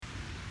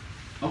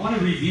I want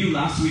to review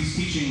last week's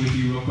teaching with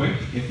you real quick,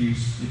 if you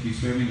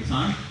spare me the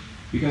time,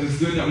 because it's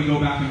good that we go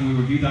back and we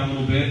review that a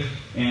little bit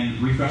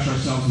and refresh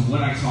ourselves with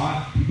what I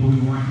taught, people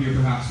who weren't here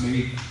perhaps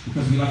maybe,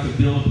 because we like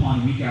to build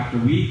upon week after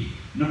week.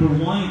 Number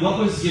one, what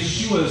was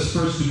Yeshua's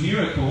first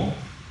miracle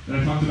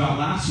that I talked about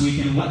last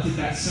week, and what did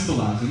that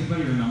symbolize?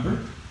 Anybody remember?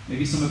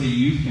 Maybe some of the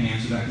youth can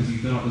answer that because you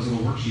filled out those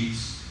little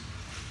worksheets.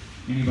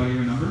 Anybody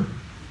remember?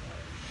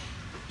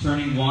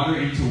 Turning water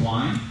into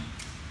wine.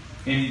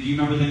 And do you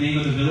remember the name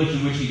of the village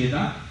in which he did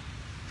that?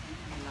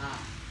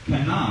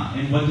 Cana.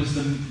 And what does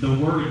the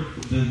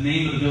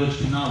name of the village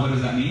Cana, what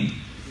does that mean?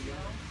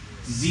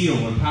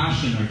 Zeal or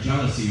passion or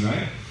jealousy,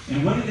 right?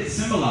 And what did it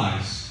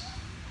symbolize?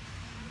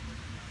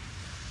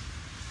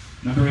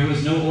 Remember, it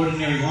was no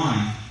ordinary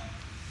wine.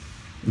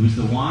 It was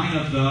the wine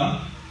of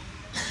the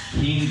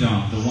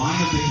kingdom. The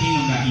wine of the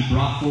kingdom that he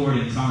brought forward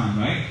in time,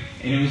 right?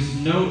 And it was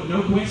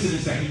no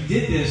coincidence that he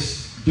did this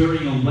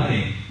during a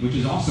wedding, which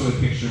is also a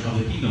picture of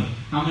the kingdom.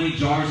 How many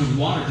jars of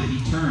water did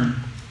he turn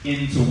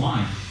into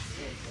wine?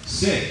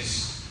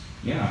 6.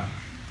 Yeah.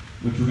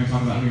 Which we're going to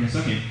talk about here in a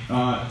second.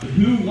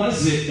 Who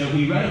was it that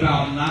we read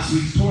about in last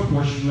week's Torah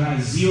portion who had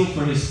a zeal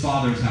for his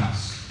father's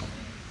house?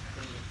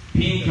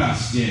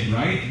 Pinchas did,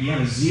 right? He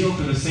had a zeal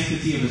for the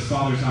sanctity of his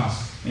father's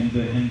house in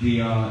the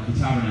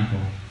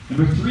tabernacle.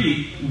 Number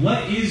 3,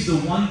 what is the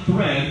one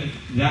thread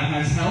that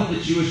has held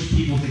the Jewish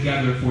people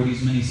together for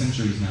these many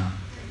centuries now?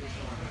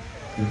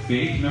 Their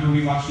faith. Remember,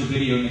 we watched a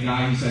video and the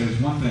guy who said it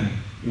was one thing.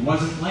 It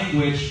wasn't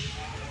language.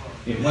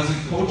 It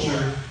wasn't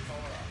culture.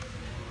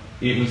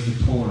 It was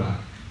the Torah.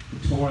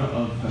 The Torah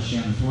of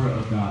Hashem, the Torah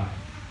of God.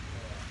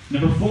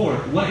 Number 4,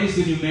 what is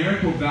the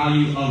numerical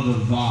value of the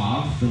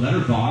Vav, the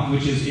letter Vav,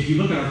 which is, if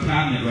you look at our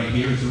cabinet right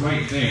here, it's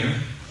right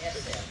there.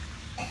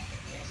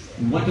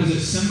 What does it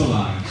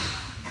symbolize?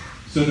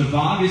 So the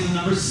Vav is the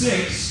number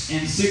 6,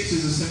 and 6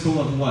 is a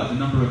symbol of what? The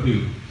number of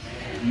who?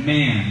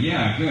 Man.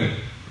 Yeah, good.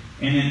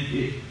 And then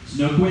it's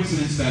no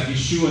coincidence that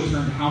Yeshua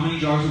turned how many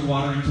jars of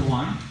water into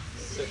wine?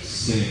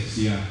 6,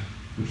 yeah.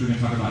 Which we're going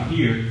to talk about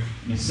here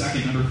in a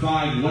second. Number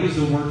 5, what is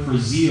the word for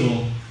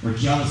zeal or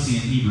jealousy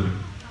in Hebrew?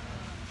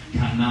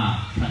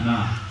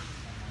 Kana.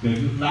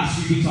 Good. Last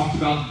week we talked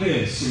about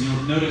this, and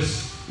you'll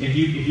notice if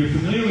you're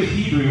familiar with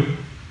Hebrew,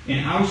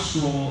 in our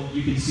scroll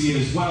you can see it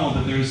as well,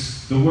 but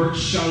there's the word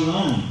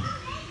shalom.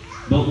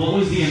 But what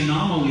was the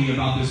anomaly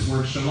about this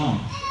word shalom?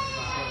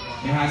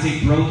 It has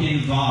a broken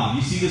vav.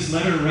 You see this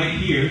letter right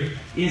here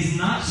is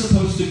not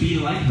supposed to be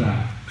like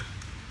that.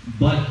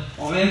 But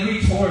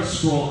every Torah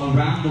scroll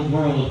around the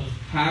world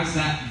has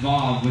that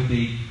vav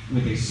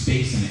with a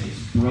space in it.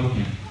 It's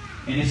broken.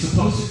 And it's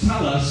supposed to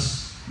tell us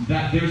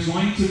that there's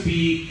going to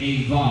be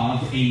a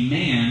vav, a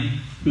man,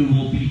 who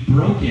will be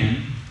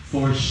broken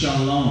for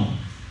shalom.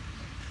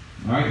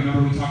 Alright,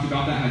 remember we talked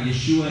about that, how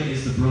Yeshua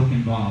is the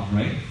broken vav,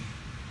 right?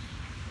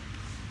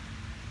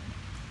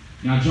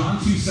 Now John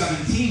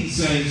 2:17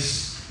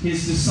 says,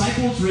 his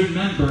disciples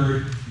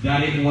remembered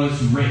that it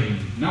was written.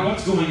 Now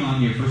what's going on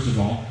here, first of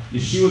all?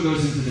 Yeshua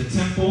goes into the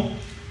temple,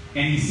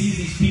 and he sees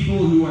these people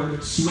who are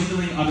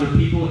swindling other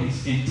people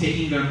and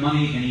taking their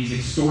money, and he's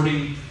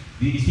extorting.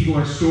 These people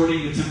are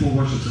extorting the temple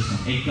worship system,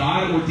 a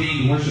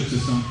God-ordained worship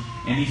system,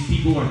 and these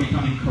people are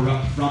becoming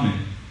corrupt from it.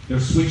 They're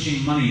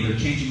switching money, they're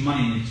changing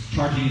money, and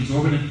charging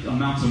exorbitant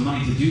amounts of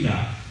money to do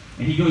that.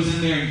 And he goes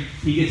in there, and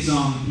he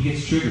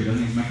gets triggered, I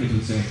think my kids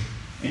would say.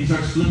 And he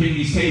starts flipping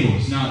these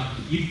tables. Now,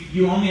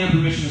 you only have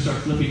permission to start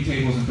flipping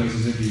tables in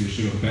places if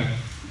you're Yeshua, okay?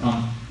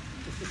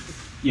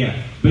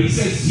 Yeah. But he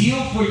says,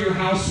 zeal for your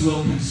house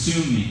will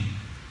consume me.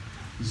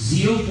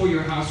 Zeal for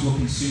your house will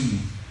consume me.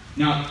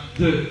 Now,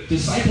 the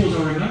disciples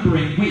are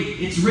remembering, wait,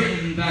 it's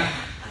written that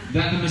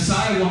the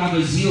Messiah will have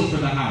a zeal for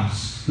the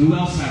house. Who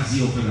else has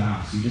zeal for the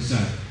house? You just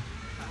said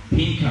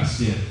Pinchas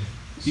did.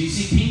 So you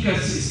see,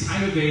 Pinchas is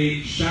kind of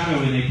a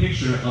shadow and a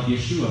picture of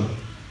Yeshua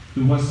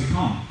who was to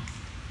come.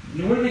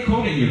 Now, what are they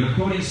quoting here? They're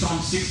quoting Psalm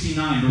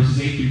 69, verses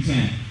 8 through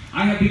 10.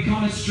 I have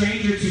become a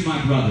stranger to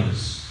my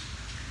brothers,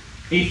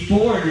 a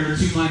foreigner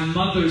to my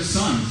mother's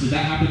sons. Did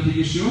that happen to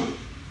Yeshua?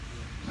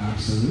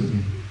 Absolutely.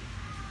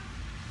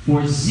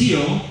 For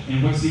zeal,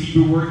 and what's the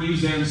Hebrew word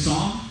used there in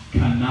Psalm?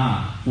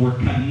 Kana. For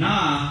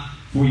kana,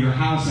 for your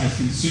house has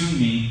consumed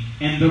me,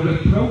 and the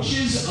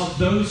reproaches of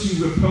those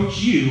who reproach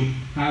you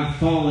have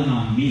fallen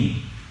on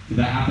me. Did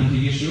that happen to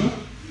Yeshua?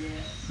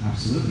 Yes.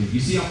 Absolutely. You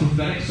see how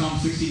prophetic Psalm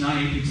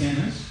 69, 8 through 10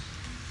 is?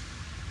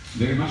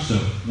 Very much so.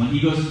 When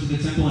he goes into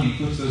the temple and he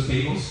flips those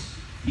tables,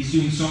 he's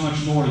doing so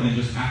much more than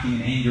just acting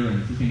in anger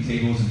and flipping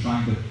tables and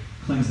trying to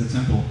cleanse the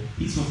temple.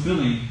 He's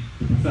fulfilling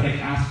the prophetic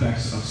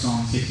aspects of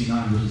Psalm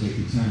 69, verses 8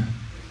 through 10.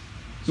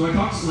 So I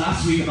talked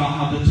last week about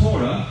how the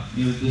Torah,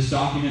 this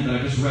document that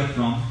I just read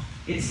from,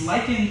 it's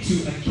likened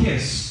to a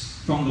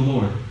kiss from the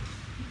Lord.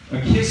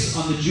 A kiss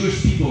on the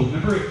Jewish people.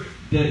 Remember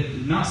the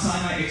Mount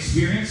Sinai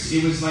experience?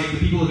 It was like the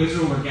people of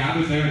Israel were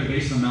gathered there at the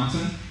base of the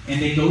mountain,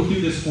 and they go through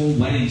this whole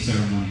wedding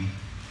ceremony.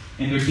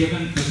 And they're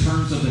given the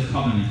terms of the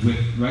covenant,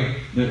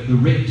 the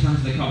written terms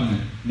of the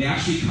covenant. They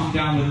actually come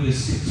down with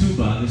this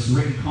ketubah, this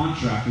written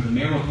contract, or the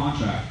marital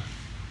contract.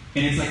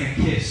 And it's like a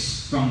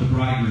kiss from the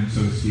bridegroom,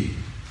 so to speak.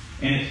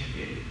 And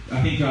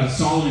I think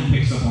Solomon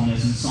picks up on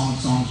this in Song of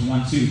Songs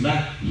 1:2.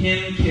 Let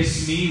him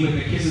kiss me with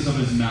the kisses of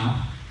his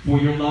mouth, for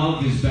your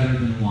love is better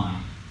than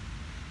wine.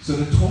 So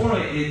the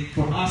Torah,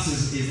 for us,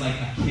 is like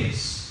a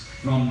kiss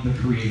from the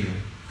Creator.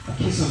 A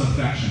kiss of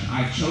affection.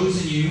 I've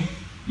chosen you.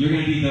 You're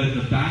going to be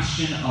the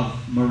bastion of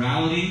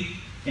morality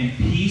and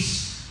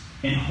peace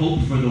and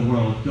hope for the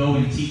world. Go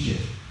and teach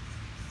it.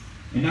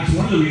 And that's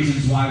one of the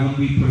reasons why when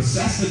we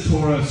process the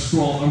Torah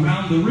scroll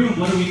around the room,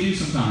 what do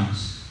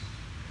sometimes?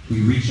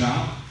 We reach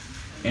out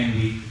and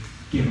we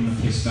give them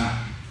a kiss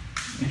back.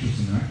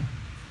 Interesting, right?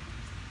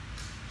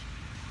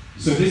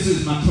 So this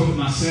is Matot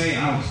Maseh.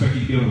 I don't expect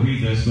you to be able to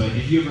read this, but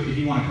if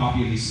you want a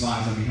copy of these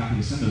slides, I'd be happy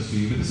to send those to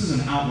you. But this is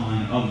an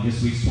outline of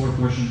this week's Torah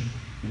portion.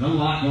 There's a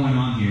lot going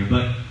on here,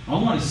 but I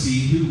want to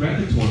see who read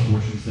the Torah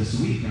portions this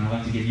week, and I'd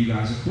like to give you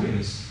guys a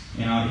quiz.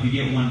 And if you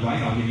get one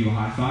right, I'll give you a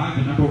high five.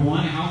 But number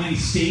one, how many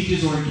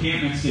stages or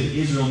encampments did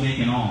Israel make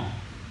in all?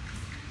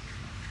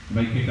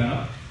 Anybody pick that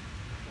up?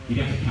 You'd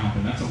have to count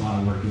them. That's a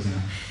lot of work, isn't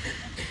it?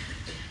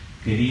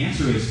 Okay, the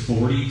answer is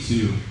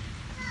 42.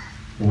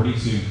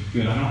 42.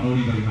 Good. I don't know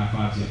anybody who high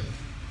fives yet.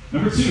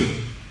 Number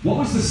two, what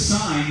was the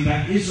sign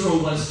that Israel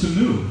was to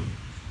move?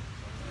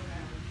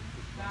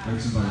 I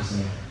heard somebody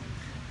say it.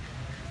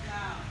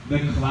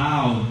 The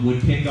cloud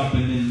would pick up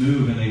and then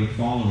move and they would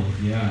follow it.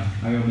 Yeah,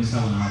 I owe Miss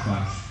Helen a high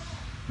five.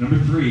 Number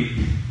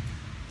three,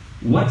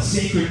 what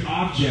sacred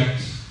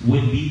object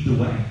would lead the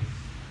way?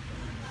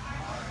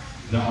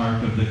 The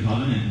Ark of the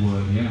Covenant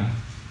would, yeah.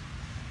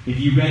 If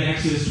you read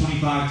Exodus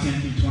 25,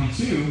 10 through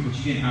 22, which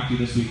you didn't have to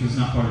this week because it's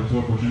not part of the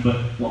Torah portion, but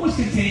what was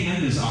contained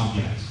in this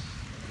object?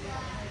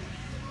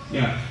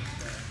 Yeah.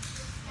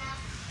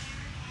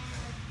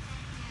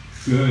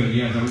 Good,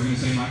 yeah. Is that what you're going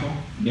to say, Michael?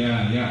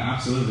 Yeah,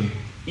 absolutely.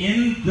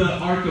 In the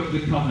Ark of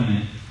the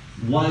Covenant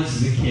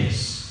was the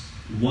kiss,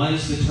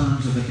 was the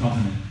terms of the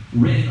covenant,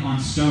 written on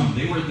stone.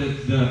 They were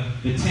the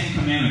Ten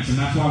Commandments, and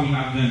that's why we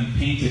have them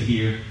painted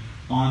here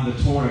on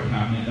the Torah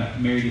cabinet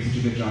that Mary did such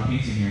a good job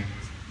painting here.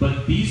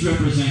 But these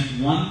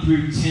represent 1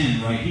 through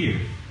 10 right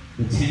here,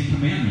 the Ten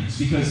Commandments.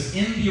 Because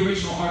in the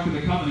original Ark of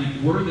the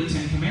Covenant were the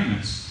Ten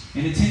Commandments.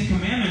 And the Ten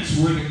Commandments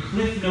were the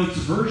Cliff Notes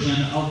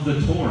version of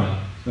the Torah,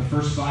 the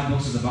first 5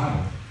 books of the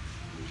Bible.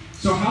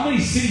 So how many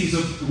cities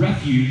of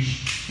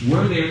refuge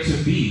were there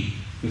to be?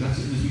 Because that's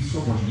in this week's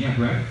scroll portion. Yeah,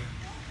 Greg?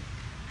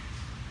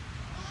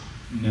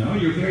 No,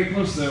 you're very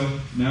close though.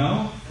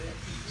 No?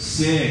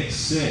 6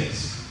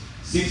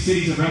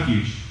 cities of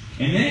refuge.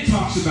 And then it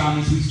talks about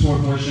in this week's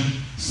Torah portion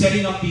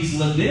setting up these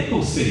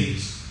Levitical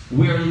cities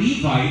where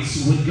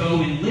Levites would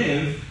go and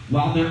live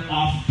while they're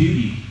off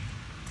duty.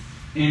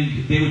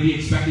 And they would be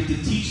expected to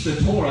teach the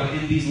Torah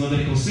in these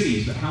Levitical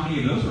cities. But how many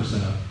of those were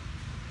set up?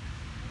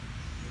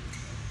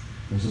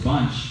 There's a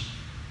bunch.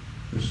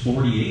 There's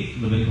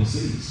 48 Levitical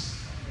cities.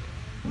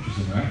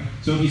 Interesting, right?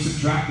 So if you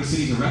subtract the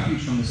cities of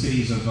refuge from the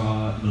cities of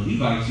the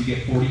Levites, you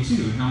get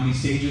 42. And how many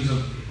stages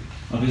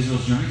of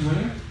Israel's journeys were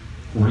there?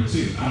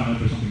 42. I don't know if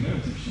there's something there.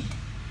 It's interesting.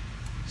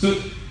 So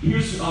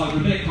here's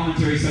rabbinic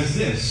commentary says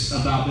this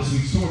about this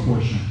week's Torah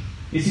portion.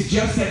 It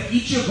suggests that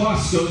each of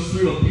us goes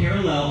through a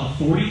parallel of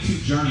 42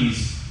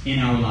 journeys in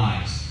our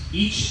lives.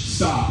 Each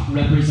stop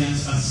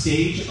represents a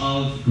stage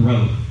of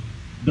growth.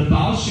 The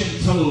Baal Shem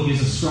Tov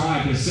is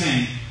ascribed as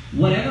saying,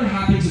 whatever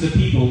happened to the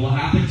people will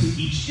happen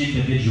to each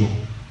individual.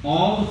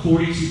 All the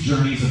 42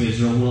 journeys of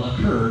Israel will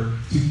occur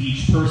to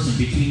each person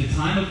between the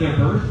time of their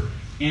birth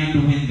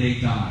and when they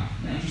die.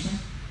 Isn't that interesting?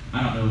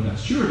 I don't know if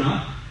that's true or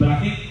not, but I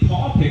think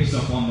Paul picks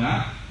up on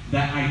that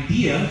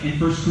idea in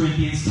 1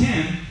 Corinthians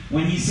 10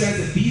 when he says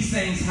that these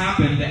things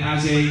happened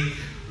as a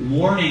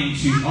warning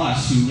to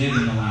us who live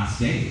in the last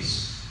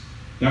days.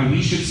 That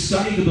we should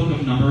study the book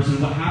of Numbers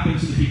and what happened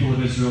to the people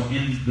of Israel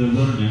in the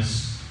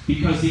wilderness,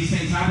 because these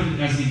things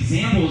happened as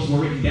examples were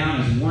written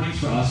down as warnings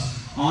for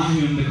us on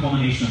whom the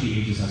culmination of the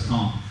ages has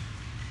come.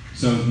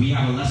 So we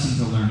have a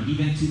lesson to learn,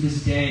 even to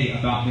this day,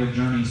 about their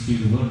journeys through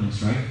the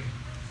wilderness, right?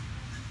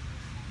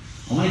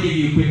 I want to give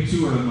you a quick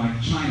tour of my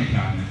china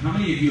cabinet. How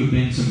many of you have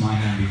been to my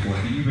home before?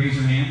 Can you raise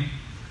your hand?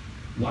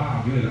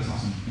 Wow, good, that's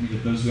awesome. Let me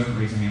get those who haven't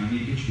raised their hand. I need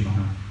to get you people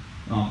home.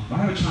 I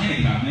have a china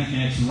cabinet,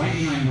 and it's right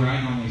behind where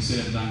I normally sit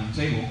at the dining room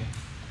table.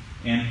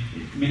 And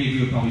many of you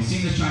have probably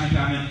seen this china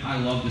cabinet. I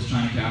love this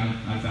china cabinet.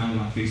 I found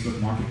it on Facebook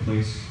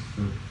Marketplace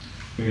for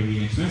fairly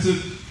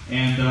inexpensive.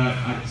 And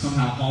I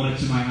somehow hauled it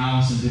to my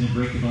house and didn't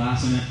break the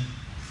glass in it.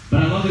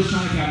 But I love this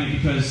china cabinet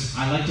because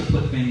I like to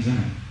put things in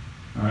it.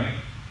 All right?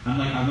 I'm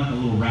like a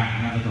little rat.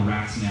 I have like a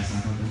rat's nest.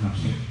 I don't know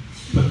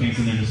to put things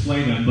in there and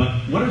display them.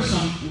 But what are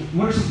some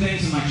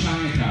things in my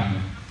china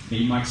cabinet that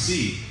you might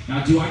see?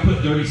 Now, do I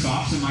put dirty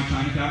socks in my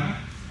china cabinet?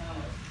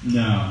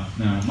 No.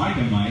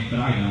 Micah might, but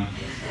I don't.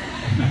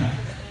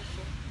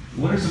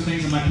 What are some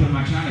things I might put in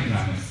my china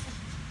cabinet?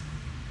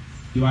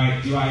 Do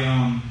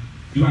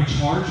I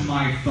charge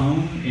my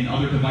phone and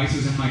other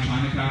devices in my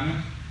china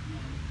cabinet?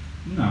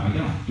 No, I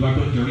don't. Do I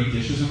put dirty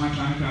dishes in my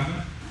china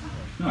cabinet?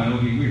 No, that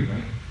would be weird,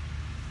 right?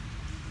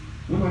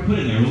 What do I put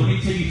in there? Well, let me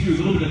take you through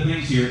a little bit of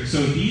things here.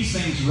 So these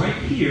things right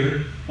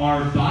here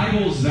are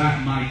Bibles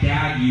that my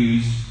dad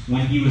used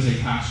when he was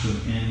a pastor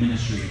in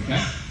ministry,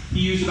 okay? He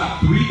used about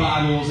 3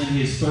 Bibles in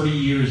his 30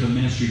 years of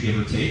ministry, give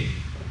or take,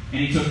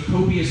 and he took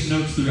copious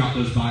notes throughout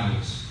those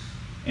Bibles.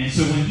 And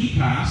so when he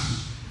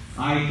passed,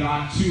 I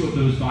got 2 of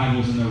those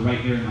Bibles, and they're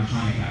right there in my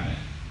china cabinet.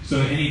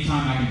 So at any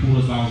time I can pull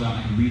those Bibles out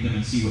and I can read them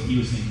and see what he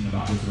was thinking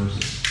about those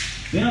verses.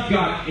 Then I've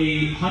got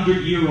a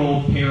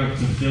 100-year-old pair of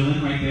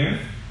tefillin right there.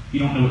 If you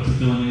don't know what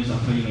tefillin is, I'll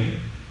tell you later.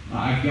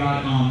 I've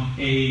got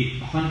a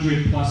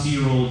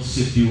 100-plus-year-old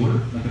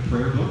Siddur, like a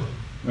prayer book,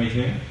 right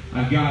there.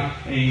 I've got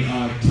a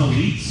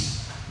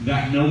talit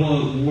that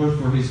Noah wore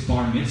for his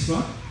bar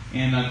mitzvah,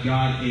 and I've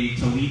got a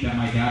talit that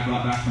my dad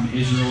brought back from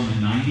Israel in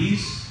the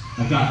 90s.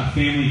 I've got a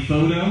family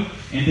photo,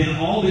 and then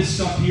all this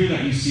stuff here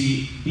that you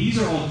see, these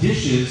are all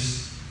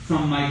dishes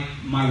from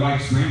my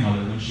wife's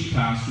grandmother. When she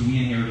passed, we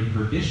inherited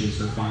her dishes,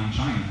 her fine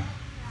china.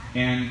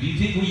 And do you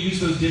think we use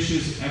those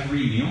dishes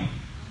every meal?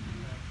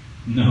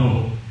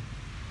 No.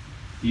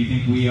 Do you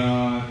think we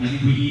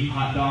eat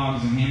hot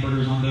dogs and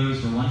hamburgers on those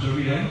for lunch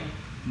every day?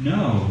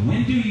 No.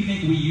 When do you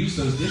think we use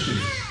those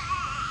dishes?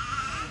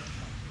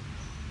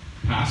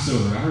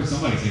 Passover. I heard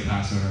somebody say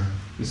Passover.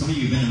 Because some of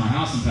you have been in my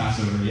house in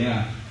Passover,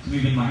 yeah. Some of you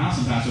have been in my house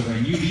in Passover,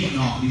 and you've eaten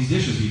all these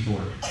dishes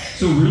before.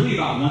 So really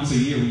about once a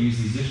year we use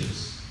these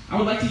dishes. I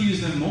would like to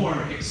use them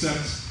more,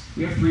 except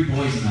we have 3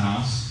 boys in the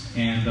house,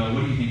 and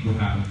what do you think would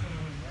happen?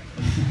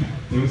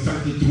 They would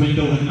start to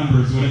dwindle in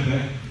numbers, wouldn't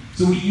they?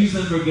 So we use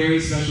them for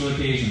very special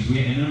occasions.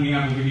 And then we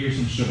have over here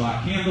some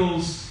Shabbat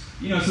candles.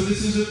 So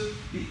this is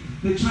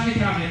the china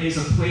cabinet is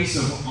a place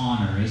of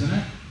honor, isn't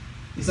it?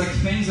 It's like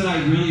things that I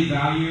really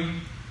value,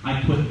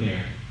 I put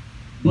there.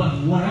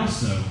 But what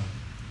else, though?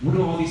 What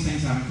do all these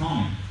things have in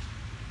common?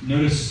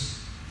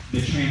 Notice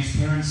the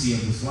transparency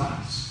of this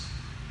glass.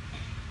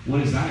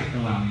 What does that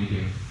allow me to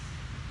do?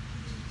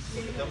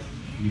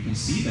 You can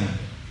see them.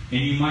 And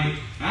you might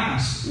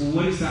ask, well,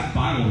 what is that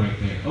Bible right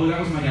there? Oh, that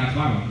was my dad's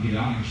Bible. I can get it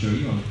out and I can show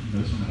you. I'll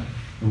notice from that.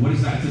 Or what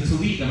is that? It's a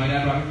talit that my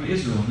dad brought from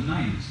Israel in the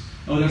 90s.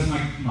 Oh, that's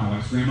my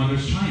wife's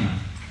grandmother's china.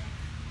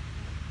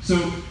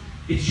 So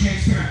it's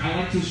transparent.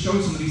 I like to show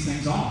some of these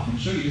things off and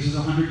show you this is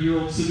a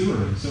 100-year-old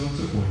Siddur and so on and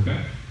so forth,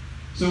 okay?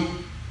 So,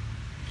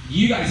 do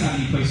you guys have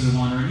any places of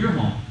honor in your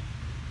home?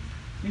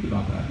 Think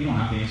about that. You don't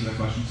have to answer that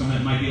question. Some of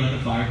it might be like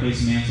a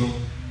fireplace mantle,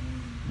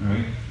 all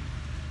right?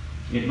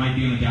 It might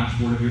be on the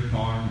dashboard of your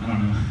car. I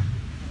don't know.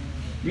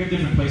 We have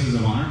different places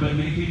of honor, but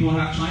many people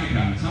have china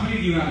cabinets. How many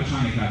of you have a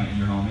china cabinet in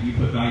your home and you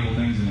put valuable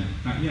things in it?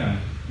 Yeah,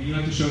 and you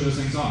like to show those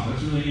things off.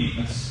 That's really neat.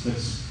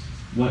 That's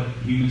what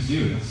humans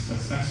do.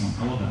 That's excellent.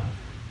 I love that.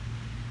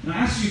 And I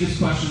asked you this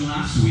question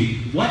last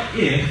week. What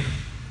if,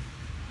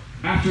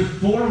 after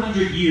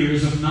 400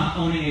 years of not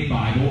owning a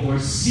Bible or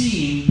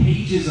seeing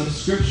pages of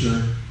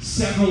Scripture,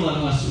 several of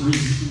us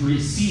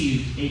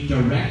received a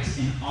direct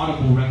and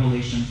audible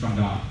revelation from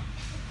God?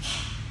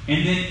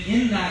 And then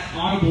in that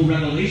audible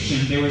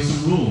revelation, there were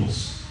some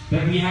rules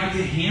that we had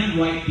to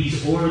handwrite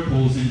these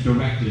oracles and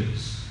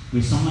directives,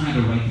 because someone had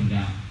to write them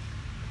down.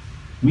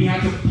 We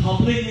had to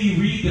publicly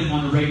read them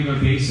on a regular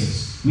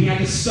basis. We had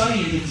to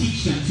study and to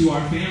teach them to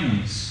our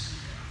families.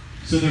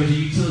 So there was a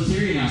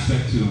utilitarian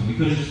aspect to them. We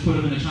couldn't just put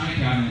them in a china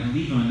cabinet and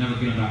leave them and never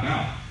get them back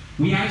out.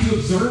 We had to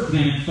observe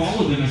them and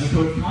follow them as a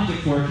code of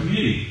conduct for our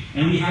community.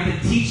 And we had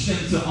to teach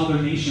them to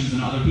other nations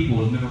and other people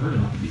who have never heard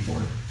about them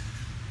before.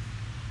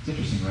 It's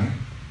interesting, right?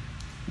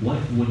 What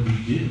would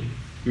we do?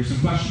 Here's some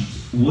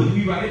questions. Would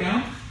we write it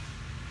down?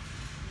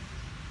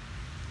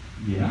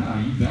 Yeah,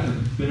 you better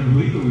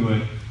believe that we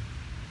would.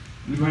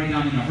 We'd write it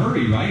down in a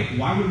hurry, right?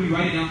 Why would we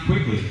write it down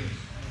quickly?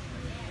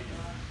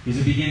 Because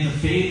it began to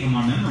fade from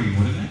our memory,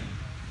 wouldn't it?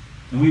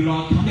 And we would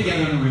all come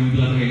together in a room and be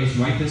like, okay, let's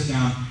write this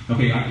down.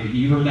 Okay,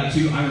 you heard that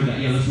too? I heard that.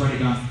 Yeah, let's write it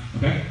down.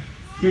 Okay?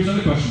 Here's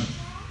another question.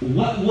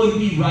 What would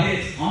we write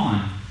it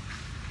on?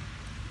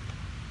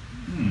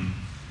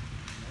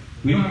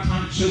 We don't have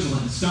time to chisel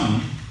it in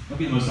stone. That'd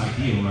be the most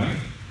ideal, right?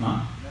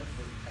 Huh?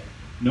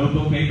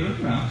 Notebook paper,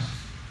 perhaps.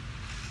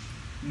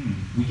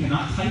 We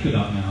cannot type it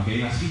up now, okay?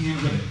 It has to be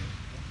handwritten.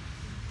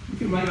 We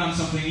could write it on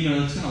something,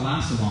 that's going to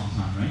last a long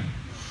time, right?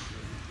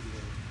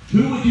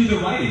 Who would do the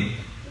writing?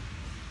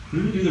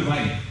 Who would do the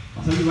writing?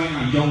 I'll tell you right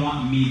now, you don't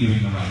want me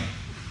doing the writing.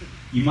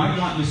 You might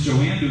want Miss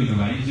Joanne doing the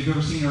writing, because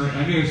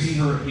have you ever seen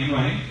her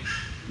handwriting?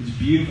 It's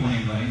beautiful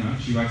handwriting,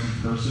 right? She writes in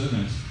cursive,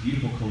 and it's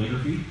beautiful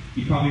calligraphy.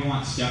 You probably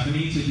want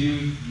Stephanie to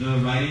do the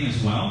writing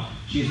as well.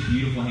 She has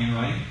beautiful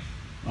handwriting.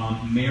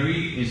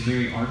 Mary is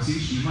very artsy.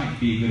 She might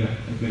be good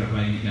at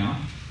writing it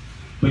down.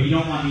 But you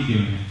don't want me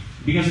doing it.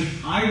 Because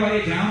if I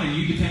write it down and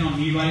you depend on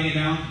me writing it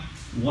down,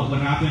 what would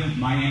happen?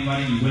 My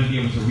handwriting, you wouldn't be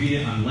able to read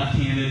it. I'm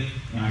left-handed,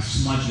 and I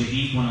smudge the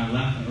ink when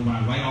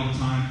I write all the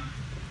time.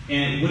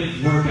 And it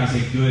wouldn't work as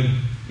a good...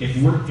 If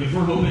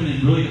we're hoping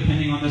and really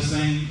depending on this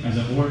thing as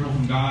an oracle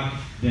from God,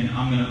 then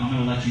I'm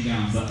gonna let you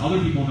down. But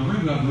other people in the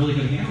room who have really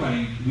good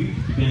handwriting, we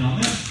depend on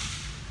them.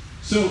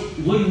 So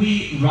would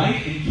we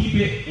write and keep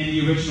it in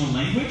the original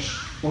language,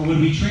 or would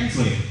we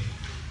translate it?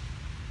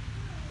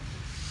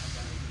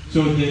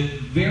 So the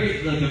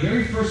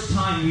very first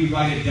time we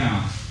write it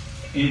down,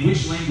 in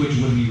which language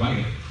would we write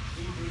it?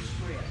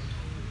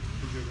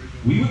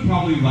 we would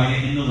probably write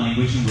it in the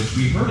language in which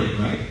we heard it,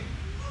 right?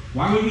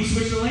 Why would we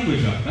switch the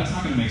language up? That's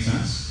not going to make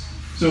sense.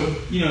 So,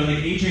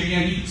 like Adrian, yeah,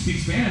 he can speak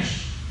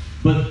Spanish,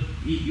 but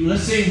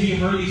let's say we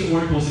heard these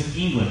oracles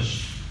in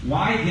English.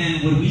 Why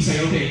then would we say,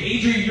 okay,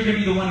 Adrian, you're going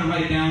to be the one to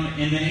write it down,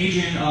 and then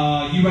Adrian,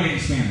 you write it in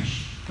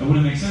Spanish? That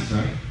wouldn't make sense,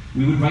 right?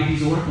 We would write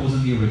these oracles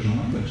in the original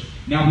language.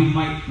 Now, we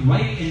might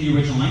write in the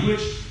original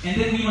language, and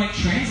then we might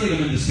translate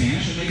them into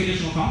Spanish and make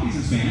additional copies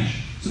in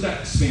Spanish so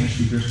that Spanish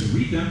speakers could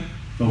read them,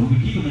 but we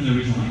would keep them in the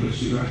original language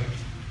too, right?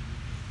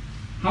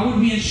 How would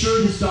we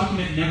ensure this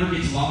document never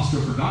gets lost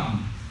or forgotten?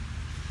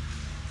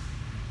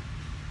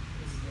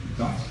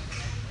 Thoughts?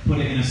 Put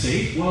it in a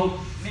safe? Well,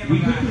 we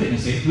could put it in a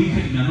safe. We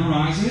could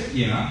memorize it,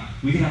 yeah.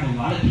 We could have a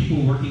lot of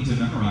people working to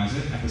memorize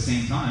it at the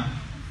same time.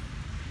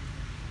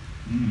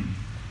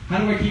 How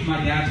do I keep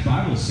my dad's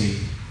Bible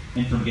safe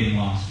and from getting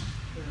lost?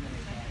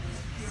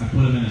 I put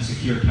them in a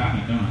secure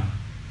cabinet, don't I?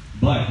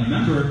 But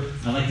remember,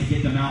 I like to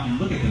get them out and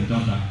look at them,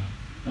 don't I?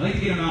 I like to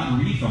get them out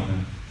and read from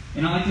them.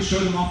 And I like to show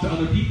them off to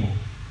other people.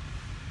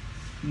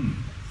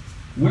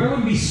 Where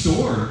would we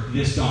store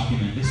this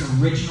document, this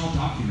original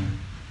document?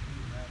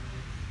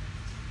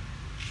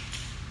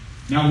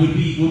 Now, would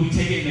we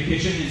take it in the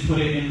kitchen and put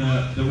it in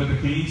with the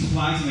cleaning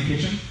supplies in the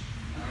kitchen?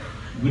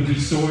 Would we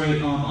store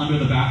it under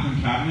the bathroom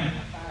cabinet?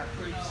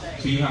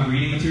 So you have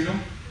reading material?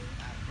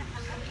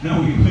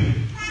 No, we wouldn't.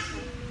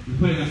 We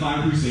put it in a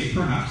fireproof safe,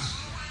 perhaps.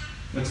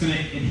 That's going to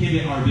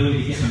inhibit our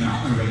ability to get them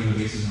out on a regular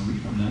basis and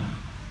read from them.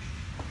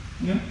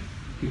 Yeah,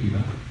 could do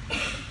that.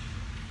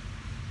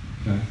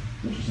 Okay,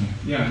 interesting.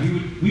 Yeah,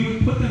 we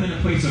would put them in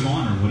a place of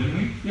honor, wouldn't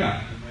we?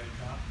 Yeah.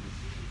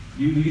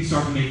 We could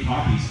start to make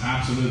copies,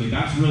 absolutely.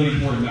 That's really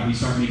important that we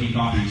start making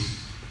copies.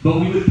 But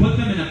we would put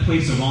them in a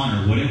place of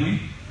honor, wouldn't we?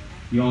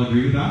 You all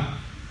agree with that?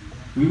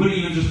 We wouldn't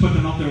even just put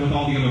them up there with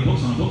all the other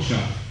books on a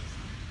bookshelf.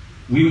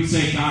 We would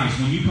say, guys,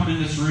 when you come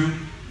in this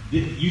room,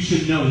 you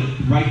should know that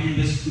right in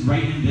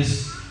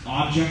this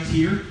object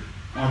here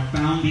are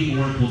found the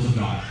oracles of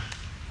God.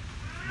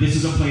 This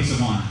is a place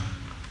of honor.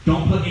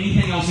 Don't put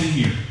anything else in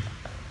here.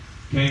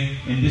 Okay?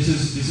 And this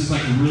is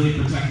like a really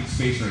protected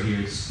space right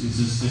here. This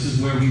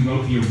is where we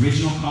wrote the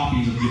original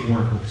copies of the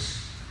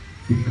oracles.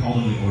 We call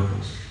them the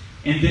oracles.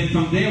 And then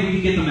from there we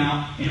could get them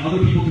out and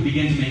other people could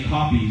begin to make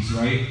copies,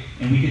 right?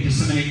 And we could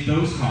disseminate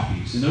those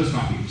copies and those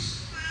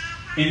copies.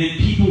 And then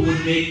people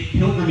would make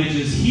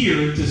pilgrimages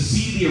here to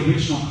see the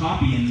original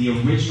copy and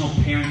the original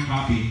parent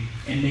copy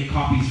and make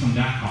copies from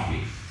that copy.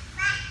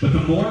 But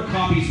the more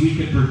copies we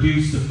could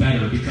produce, the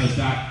better, because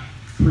that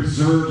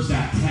preserves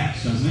that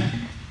text, doesn't it?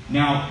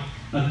 Now,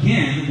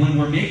 again, when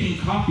we're making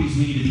copies,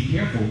 we need to be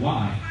careful.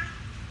 Why?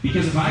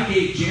 Because if I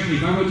gave Jeremy,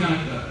 if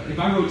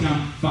I wrote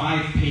down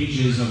 5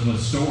 pages of a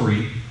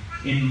story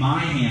in my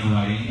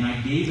handwriting, and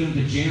I gave them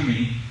to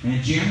Jeremy, and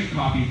then Jeremy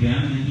copied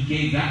them, and then he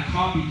gave that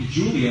copy to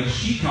Julia,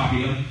 she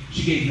copied them,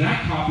 she gave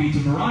that copy to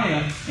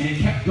Mariah, and it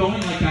kept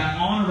going like that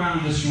on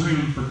around this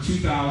room for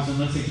 2,000,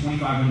 let's say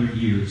 2,500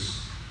 years.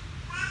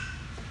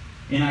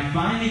 And I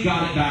finally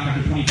got it back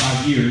after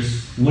 25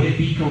 years. Would it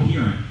be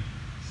coherent?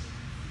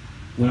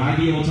 Would I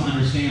be able to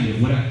understand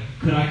it?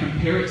 Could I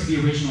compare it to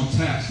the original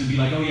text and be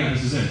like, oh yeah,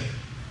 this is it?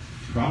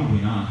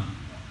 Probably not.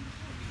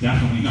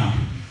 Definitely not.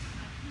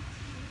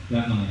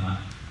 Definitely not.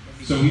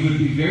 So we would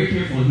be very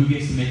careful of who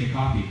gets to make a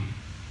copy.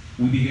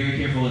 We'd be very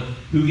careful of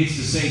who gets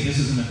to say this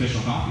is an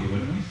official copy,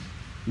 wouldn't we?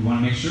 We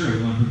want to make sure,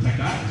 we want to protect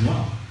that as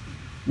well.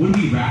 Would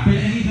we wrap it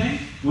anything?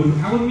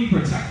 How would we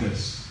protect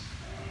this?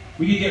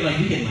 We could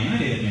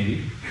laminate it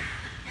maybe.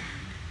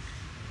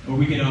 Or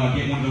we could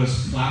get one of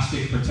those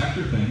plastic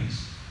protector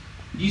things.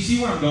 Do you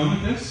see where I'm going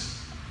with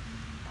this?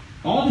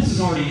 All this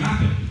has already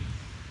happened.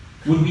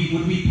 Would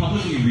we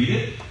publicly read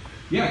it?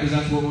 Yeah, because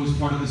that's what was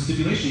part of the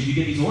stipulation. If you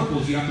get these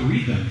oracles, you have to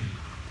read them.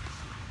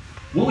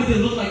 What would they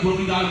look like when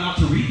we got them out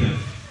to read them?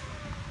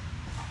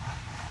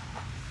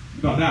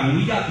 About that. When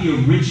we got the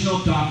original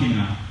document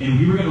out, and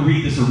we were going to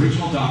read this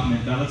original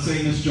document that, let's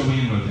say, Miss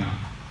Joanne wrote down.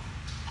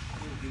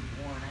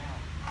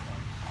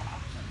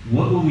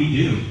 What would we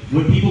do?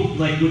 Would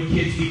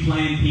kids be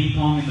playing ping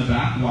pong in the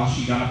back while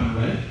she got up and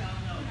read it?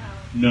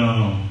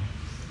 No.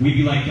 We'd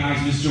be like,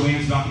 guys, Miss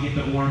Joanne's about to get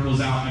the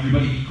oracles out.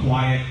 Everybody be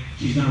quiet.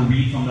 She's going to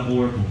read from the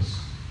oracles.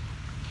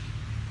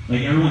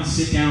 Like, everyone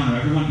sit down or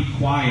everyone be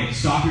quiet.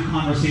 Stop your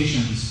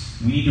conversations.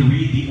 We need to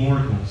read the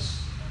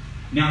oracles.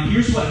 Now,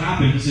 here's what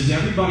happens is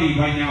everybody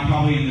right now,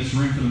 probably in this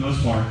room for the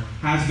most part,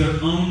 has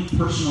their own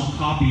personal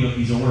copy of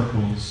these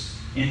oracles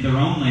in their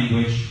own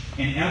language,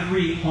 and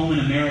every home in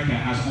America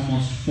has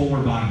almost 4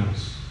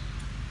 Bibles.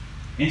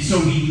 And so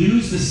we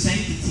lose the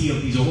sanctity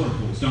of these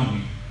oracles, don't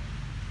we?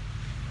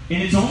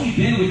 And it's only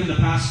been within the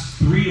past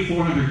 300 to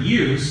 400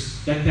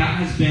 years that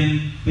has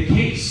been the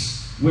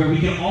case, where we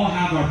can all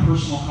have our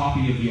personal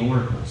copy of the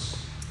oracles.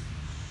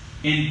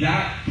 And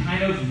that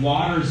kind of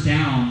waters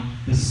down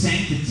the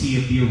sanctity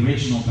of the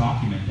original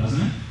document,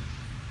 doesn't it?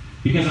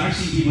 Because I've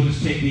seen people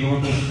just take the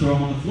oracles and throw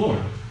them on the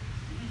floor.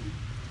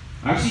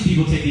 I've seen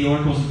people take the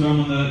oracles and throw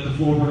them on the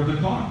floorboard of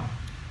their car.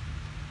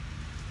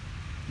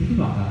 Think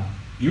about that.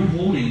 You're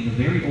holding the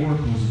very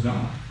oracles of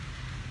God.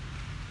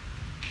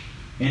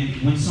 And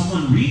when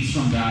someone reads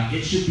from that,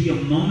 it should be a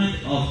moment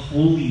of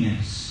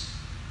holiness,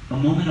 a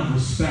moment of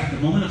respect, a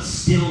moment of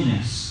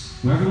stillness,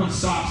 where everyone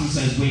stops and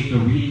says, wait, they're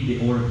reading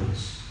the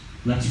oracles.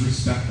 Let's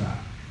respect that.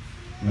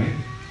 Right?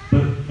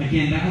 But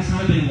again, that has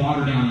kind of been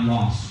watered down and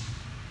lost.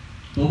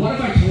 But what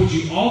if I told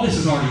you all this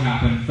has already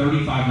happened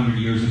 3,500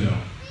 years ago?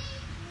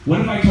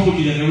 What if I told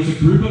you that there was a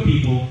group of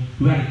people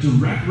who had a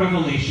direct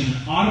revelation,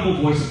 an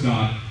audible voice of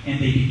God, and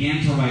they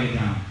began to write it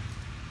down?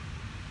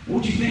 What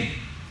would you think?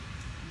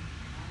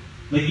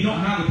 Like, you don't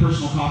have a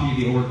personal copy of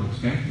the oracles,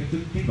 okay? You have to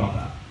think about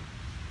that.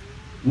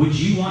 Would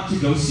you want to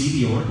go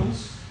see the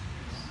oracles?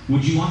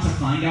 Would you want to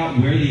find out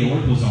where the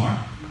oracles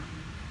are?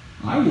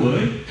 I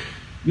would.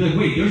 Be like,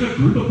 wait, there's a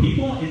group of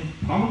people,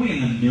 probably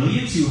in the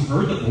millions, who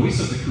heard the voice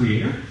of the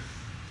Creator?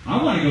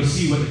 I want to go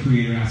see what the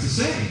Creator has to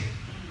say.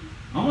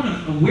 I want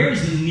to,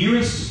 where's the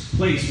nearest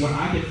place where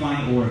I could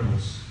find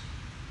oracles?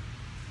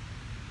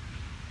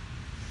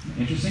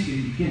 Interesting.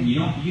 Again, you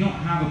don't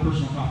have a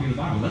personal copy of the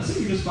Bible. Let's say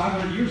you're just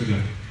 500 years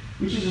ago,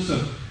 which is just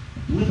a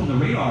blip on the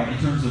radar in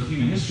terms of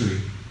human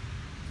history.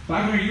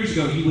 500 years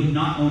ago, you would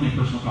not own a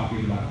personal copy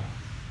of the Bible.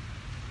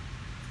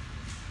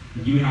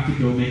 You would have to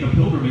go make a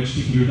pilgrimage to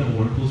hear the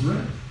oracles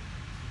read.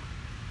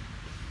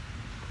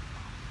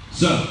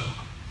 So,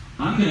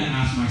 I'm going to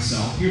ask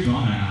myself, here's what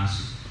I'm going to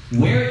ask.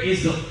 Where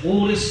is the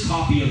oldest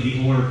copy of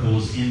the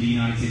oracles in the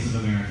United States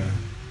of America?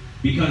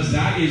 Because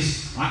that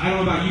is, I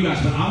don't know about you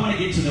guys, but I want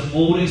to get to the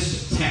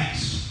oldest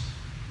text.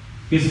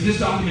 Because if this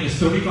document is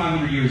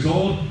 3,500 years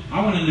old,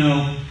 I want to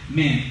know,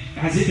 man,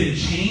 has it been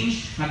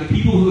changed? Have the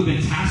people who have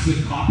been tasked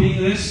with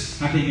copying this,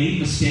 have they made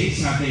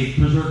mistakes? Have they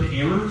preserved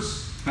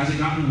errors? Has it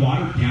gotten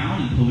watered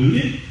down and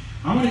polluted?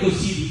 I want to go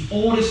see the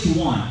oldest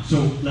one. So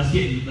let's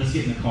get in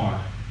the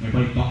car.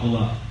 Everybody buckle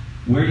up.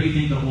 Where do you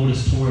think the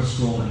oldest Torah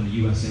scroll in the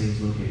USA is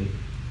located?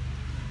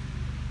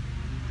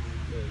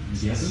 Any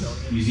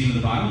guesses? Museum of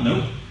the Bible?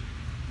 Nope.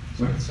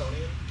 Where?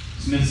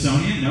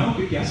 Smithsonian? No.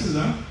 Good guesses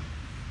though.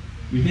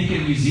 You're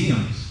thinking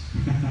museums.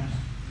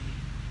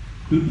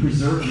 Who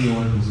preserved the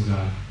oracles of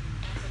God?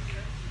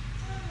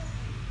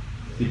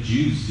 The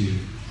Jews do.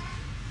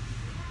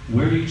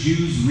 Where do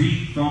Jews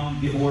read from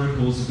the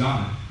oracles of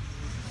God?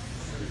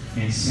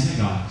 In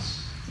synagogues.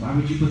 Why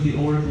would you put the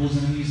oracles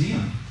in a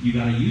museum? You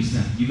got to use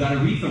them. You got to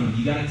read from them.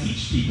 You got to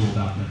teach people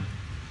about them.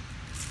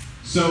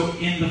 So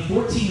in the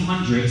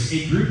 1400s,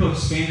 a group of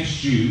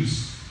Spanish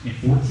Jews, in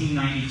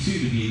 1492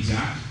 to be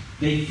exact,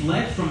 they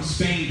fled from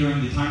Spain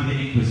during the time of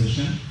the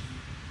Inquisition,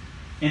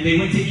 and they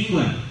went to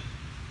England.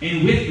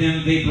 And with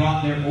them, they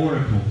brought their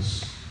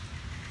oracles.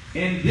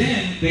 And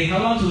then they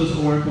held on to those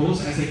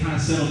oracles as they kind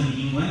of settled in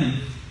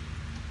England.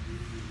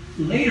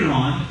 And later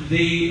on,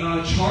 they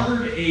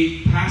chartered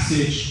a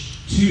passage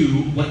to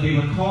what they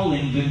were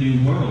calling the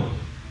New World.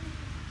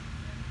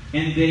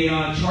 And they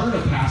chartered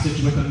a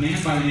passage with a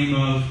man by the name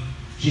of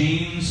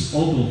James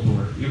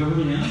Oglethorpe. You ever heard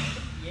of him?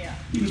 Yeah.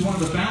 He was one of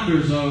the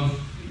founders of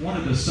one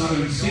of the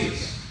southern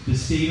states, the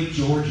state of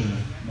Georgia.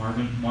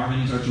 Marvin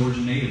is our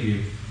Georgian native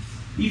here.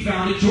 He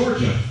founded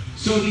Georgia.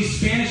 So these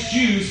Spanish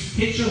Jews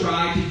hitch a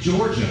ride to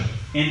Georgia,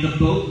 and the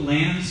boat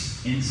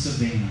lands in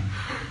Savannah.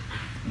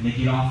 And they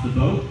get off the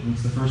boat.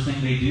 What's the first thing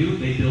they do?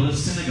 They build a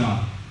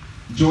synagogue.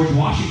 George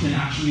Washington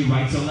actually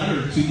writes a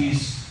letter to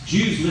these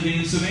Jews living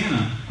in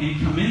Savannah and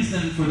commends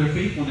them for their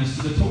faithfulness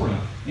to the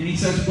Torah. And he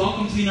says,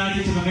 welcome to the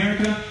United States of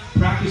America.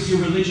 Practice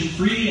your religion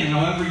freely and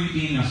however you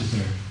deem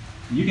necessary.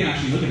 And you can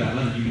actually look at that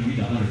letter. You can read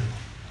that letter.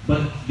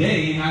 But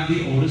they have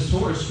the oldest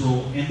Torah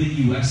scroll in the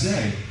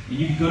USA. And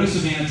you can go to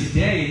Savannah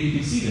today and you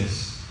can see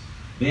this.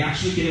 They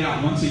actually get it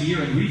out once a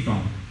year and read from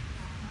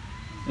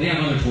it. They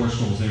have other Torah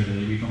scrolls there that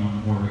they read from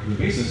on a more regular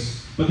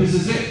basis. But this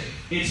is it.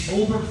 It's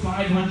over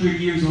 500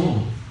 years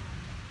old.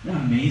 Isn't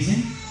that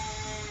amazing?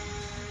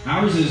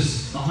 Ours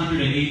is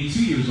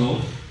 182 years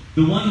old.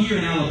 The one here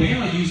in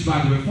Alabama used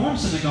by the Reform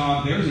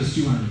Synagogue, theirs is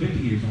 250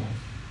 years old.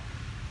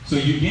 So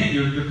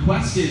your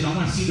quest is, I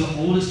want to see the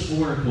oldest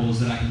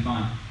oracles that I can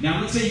find. Now,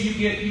 let's say you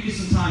get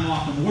some time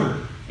off from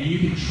work, and you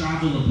can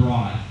travel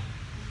abroad.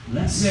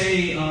 Let's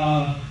say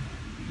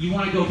you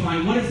want to go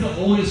find, what is the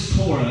oldest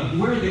Torah?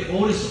 Where are the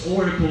oldest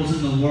oracles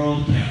in the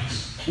world kept?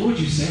 What would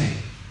you say?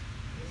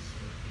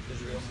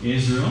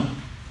 Israel.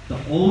 The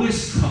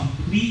oldest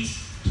complete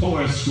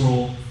Torah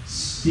scroll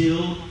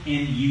still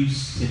in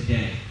use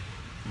today.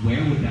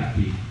 Where would that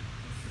be?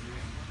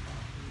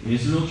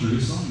 Israel,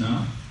 Jerusalem?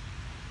 No.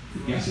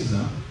 Good guesses,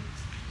 though.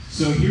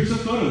 So here's a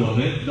photo of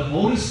it. The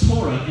oldest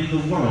Torah in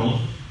the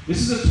world.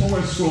 This is a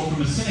Torah scroll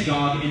from a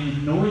synagogue in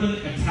the northern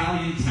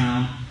Italian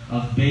town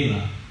of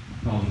Bela. I'm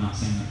probably not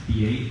saying that.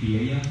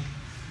 Beaya.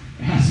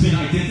 It has been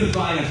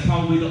identified as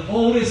probably the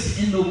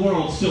oldest in the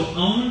world, still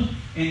owned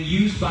and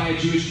used by a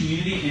Jewish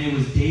community, and it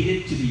was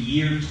dated to the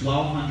year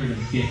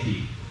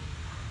 1250.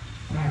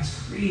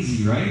 That's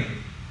crazy, right?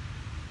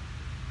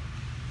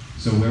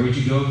 So where would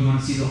you go if you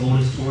want to see the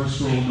oldest Torah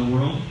scroll in the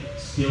world?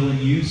 Still in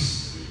use?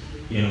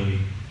 Italy.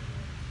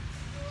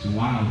 It's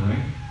wild,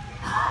 right?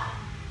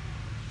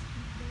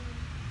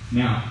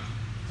 Now,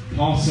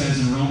 Paul says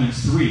in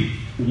Romans 3,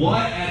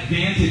 what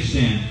advantage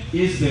then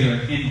is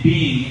there in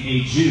being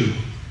a Jew?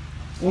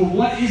 Or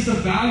what is the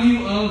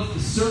value of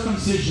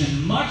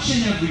circumcision? Much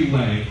in every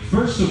way.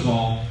 First of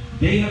all,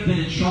 they have been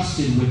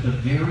entrusted with the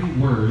very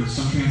words,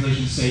 some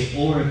translations say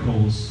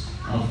oracles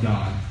of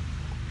God.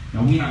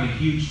 Now we have a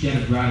huge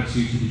debt of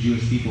gratitude to the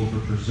Jewish people for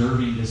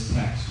preserving this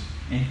text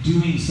and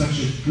doing such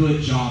a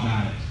good job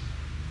at it.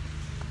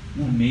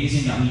 Isn't it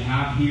amazing that we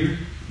have here?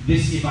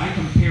 This, if I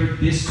compared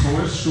this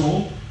Torah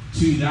scroll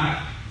to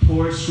that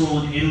Torah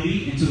scroll in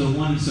Italy and to the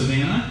one in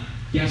Savannah,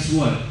 guess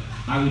what?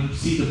 I would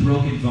see the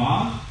broken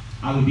Vav.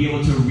 I would be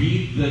able to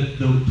read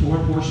the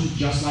Torah portions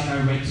just like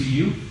I read to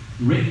you,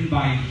 written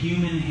by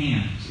human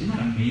hands. Isn't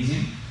that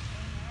amazing?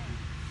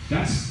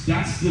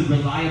 That's the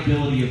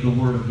reliability of the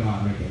Word of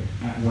God right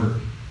there at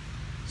work.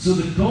 So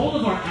the goal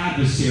of our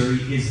adversary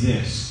is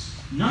this.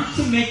 Not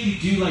to make you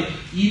do like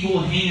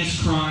evil,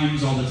 heinous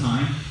crimes all the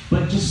time,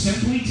 but just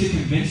simply to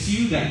convince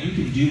you that you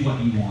can do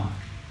what you want.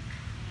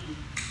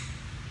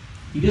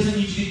 He doesn't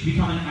need you to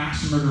become an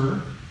axe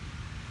murderer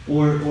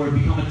or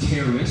become a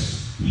terrorist.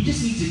 He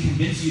just needs to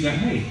convince you that,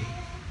 hey,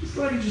 just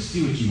go ahead and just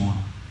do what you want.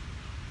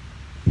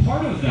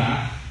 Part of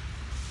that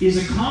is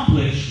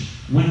accomplished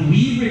when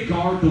we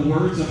regard the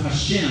words of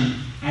Hashem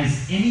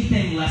as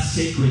anything less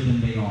sacred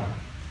than they are.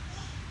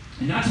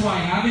 And that's why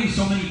having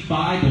so many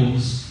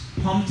Bibles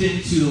pumped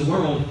into the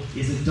world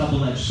is a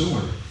double-edged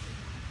sword.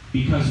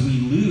 Because we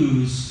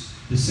lose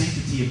the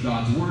sanctity of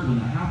God's Word when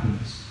that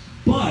happens.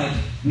 But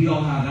we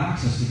all have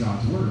access to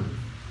God's Word.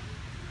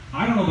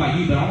 I don't know about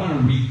you, but I want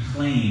to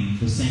reclaim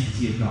the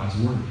sanctity of God's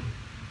Word.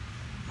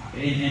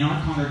 In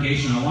our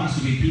congregation, I want us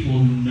to be people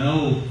who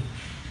know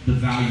the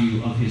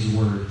value of His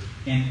Word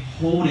and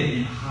hold it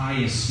in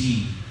high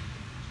esteem.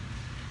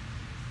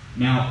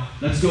 Now,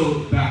 let's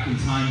go back in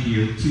time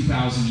here,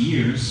 2,000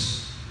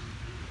 years,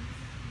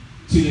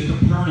 to the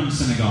Capernaum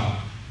synagogue.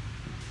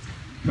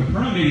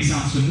 Capernaum maybe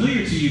sounds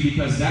familiar to you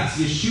because that's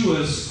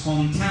Yeshua's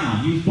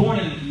hometown. He was born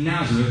in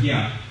Nazareth,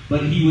 yeah,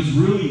 but he was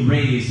really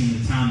raised in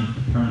the town of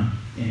Capernaum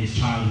in his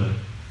childhood.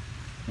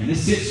 And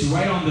this sits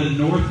right on the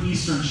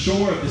northeastern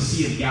shore of the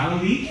Sea of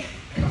Galilee,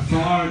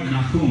 Kafar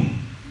Nahum,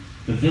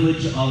 the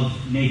village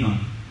of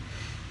Nahum.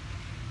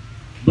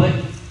 But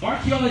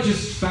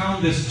archaeologists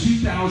found this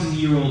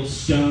 2,000-year-old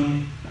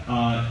stone,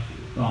 I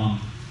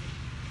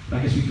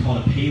guess we call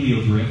it a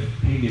paleoglyph,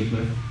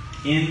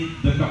 in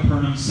the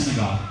Capernaum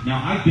synagogue.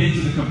 Now, I've been to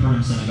the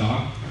Capernaum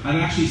synagogue.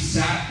 I've actually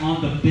sat on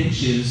the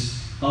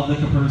benches of the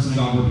Capernaum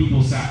synagogue where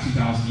people sat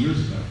 2,000 years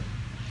ago.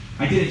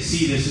 I didn't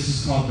see this. This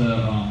is called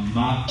the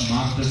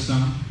Magda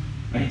stone.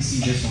 I didn't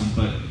see this one,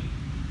 but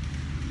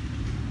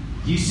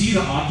do you see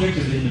the object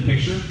in the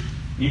picture?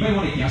 Anybody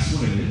want to guess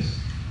what it is?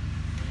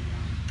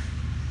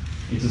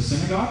 It's a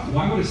synagogue?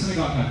 Why would a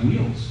synagogue have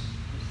wheels?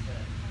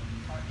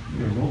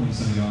 You're a rolling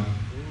synagogue.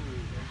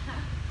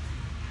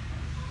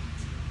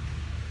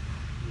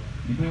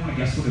 Anybody want to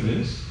guess what it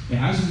is? It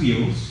has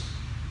wheels,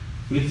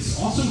 but it's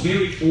also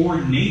very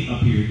ornate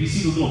up here. You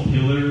see the little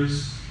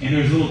pillars, and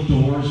there's little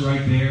doors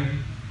right there.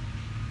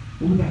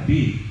 What would that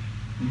be?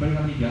 Anybody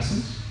have any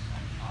guesses?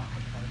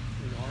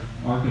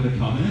 Ark of the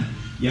Covenant?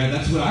 Yeah,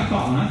 that's what I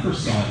thought when I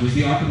first saw it. It was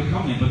the Ark of the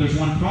Covenant, but there's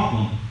one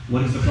problem.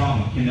 What is the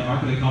problem? Can the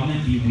Ark of the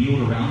Covenant be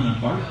wheeled around in a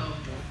cart?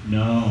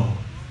 No.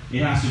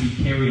 It has to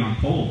be carried on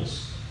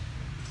poles.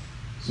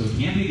 So it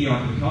can't be the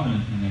Ark of the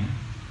Covenant in there.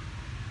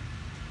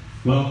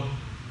 Well,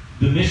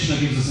 the Mishnah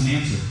gives us an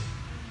answer.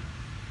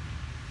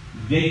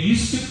 They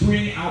used to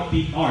bring out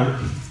the Ark,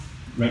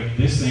 right,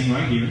 this thing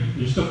right here,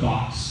 just a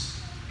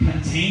box,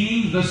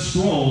 containing the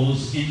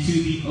scrolls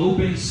into the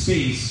open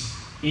space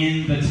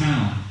in the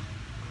town.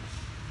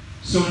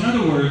 So in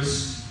other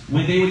words,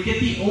 when they would get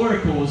the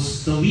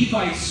oracles, the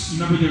Levites,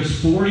 remember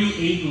there's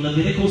 48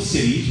 Levitical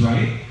cities,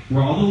 right?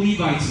 Where all the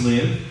Levites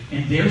live,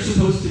 and they're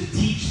supposed to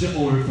teach the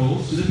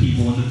oracles to the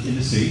people in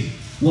the city.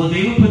 Well,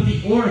 they would put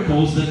the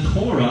oracles, the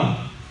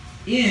Torah,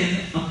 in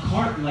a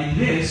cart like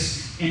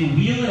this and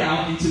wheel it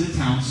out into the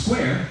town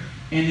square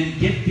and then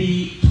get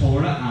the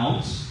Torah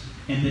out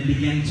and then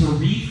begin to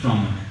read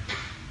from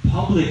it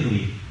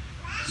publicly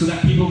so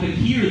that people could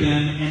hear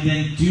them and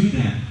then do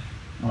them.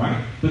 All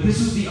right? But this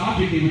was the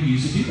object they would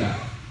use to do that.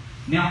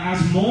 Now,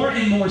 as more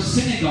and more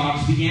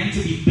synagogues began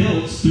to be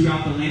built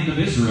throughout the land of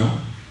Israel,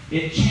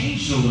 it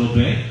changed a little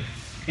bit,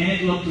 and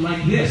it looked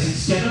like this.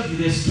 Instead of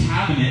this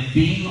cabinet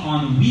being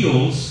on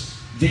wheels,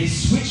 they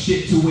switched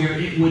it to where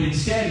it would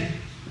instead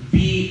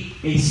be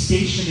a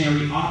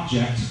stationary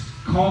object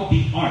called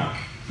the Ark.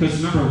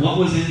 Because remember, what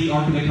was in the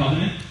Ark of the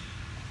Covenant?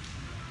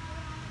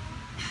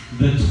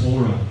 The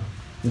Torah.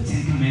 The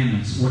Ten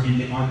Commandments were in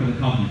the Ark of the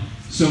Covenant.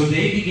 So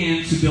they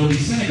began to build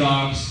these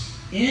synagogues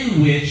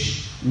in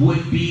which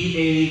would be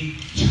a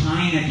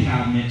china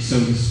cabinet, so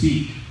to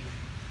speak.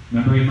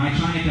 Remember, in my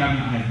china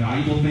cabinet, I have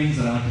valuable things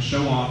that I like to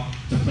show off.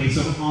 It's a place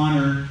of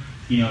honor.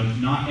 You know,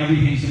 not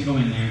everything's going to go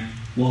in there.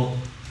 Well,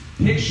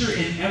 picture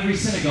in every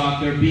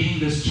synagogue there being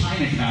this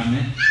china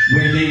cabinet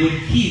where they would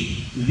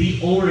keep the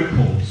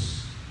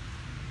oracles.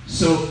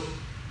 So,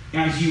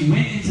 as you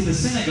went into the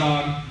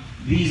synagogue,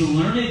 these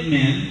learned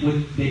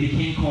men, they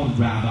became called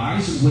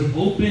rabbis, would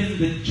open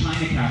the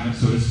china cabinet,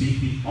 so to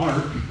speak, the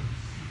ark,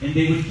 and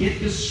they would get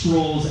the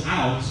scrolls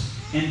out,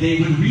 and they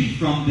would read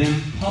from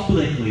them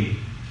publicly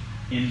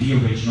in the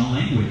original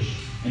language.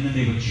 And then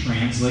they would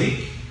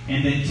translate,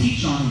 and then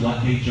teach on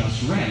what they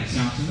just read.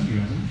 Sounds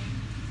familiar, doesn't it?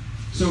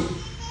 So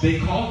they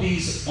call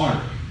these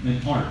ark,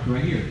 an ark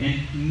right here.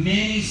 And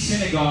many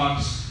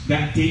synagogues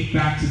that date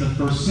back to the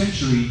 1st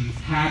century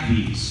had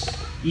these.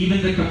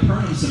 Even the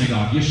Capernaum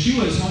synagogue,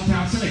 Yeshua's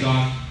hometown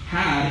synagogue,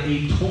 had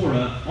a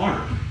Torah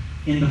ark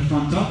in the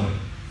front of it.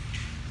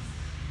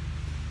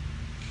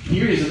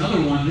 Here is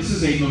another one. This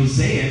is a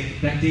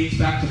mosaic that dates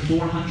back to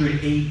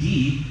 400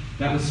 AD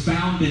that was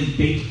found in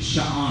Beit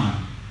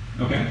Sha'an.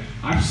 Okay?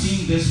 I've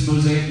seen this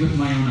mosaic with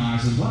my own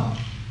eyes as well.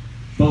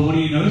 But what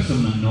do you notice? A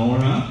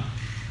menorah.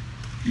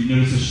 You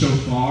notice a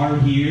shofar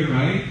here,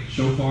 right?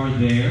 Shofar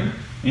there.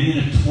 And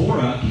then a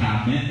Torah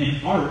cabinet,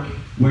 an ark,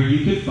 where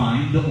you could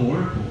find the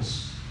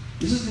oracles.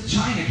 This is the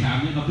china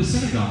cabinet of the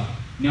synagogue.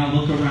 Now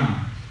look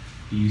around.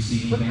 Do you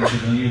see anything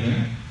familiar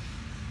there?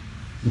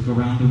 Look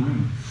around the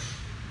room.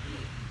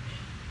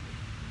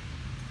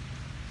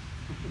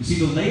 You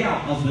see, the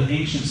layout of the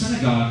ancient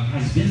synagogue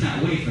has been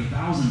that way for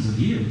thousands of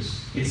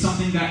years. It's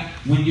something that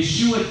when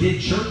Yeshua did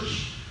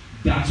church,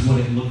 that's what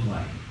it looked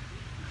like.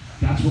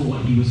 That's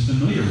what he was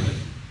familiar with.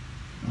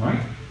 All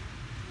right?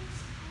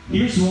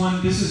 Here's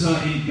one. This is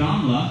in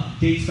Gamla.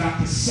 Dates back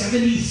to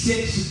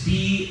 76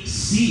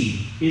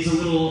 BC. Is a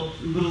little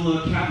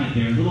cabinet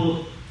there, a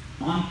little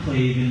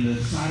enclave in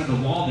the side of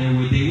the wall there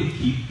where they would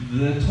keep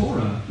the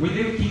Torah, where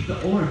they would keep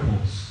the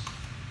oracles.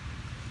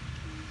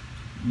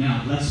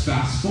 Now, let's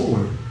fast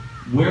forward.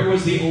 Where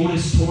was the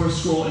oldest Torah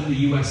scroll in the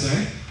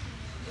USA?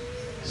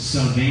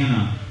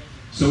 Savannah.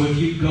 So if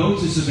you go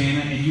to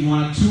Savannah and you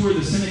want to tour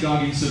the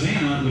synagogue in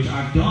Savannah, which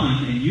I've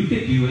done, and you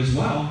could do as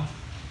well,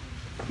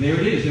 there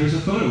it is. There's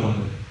a photo of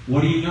it.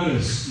 What do you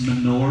notice?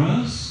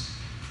 Menorahs,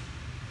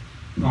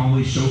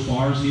 probably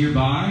shofars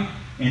nearby,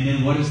 and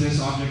then what is this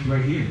object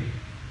right here?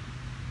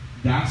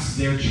 That's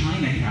their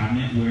china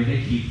cabinet where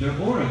they keep their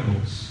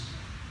oracles.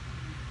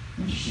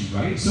 Interesting,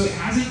 right? So it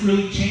hasn't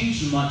really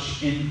changed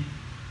much in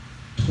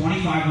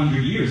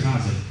 2,500 years,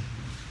 has it?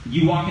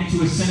 You walk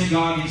into a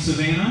synagogue in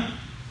Savannah,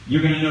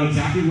 you're going to know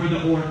exactly where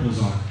the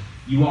oracles are.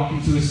 You walk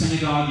into a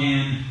synagogue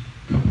in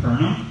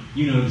Capernaum,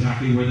 you know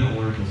exactly where the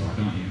oracles are,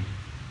 don't you?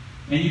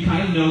 And you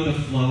kind of know the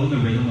flow and the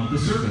rhythm of the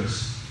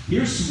service.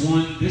 Here's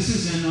one. This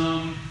is in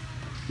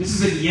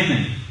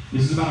Yemen.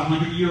 This is about a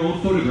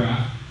 100-year-old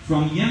photograph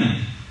from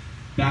Yemen,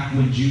 back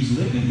when Jews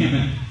lived in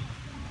Yemen.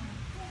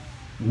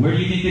 Where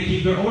do you think they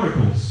keep their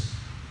oracles?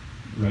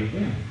 Right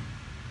there.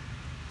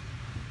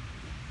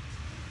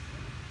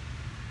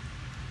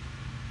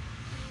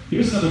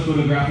 Here's another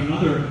photograph,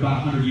 another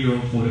about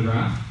 100-year-old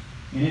photograph.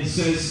 And it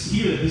says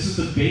here that this is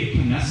the Beit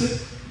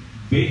Knesset.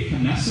 Beit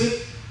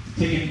Knesset,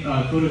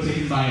 photo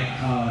taken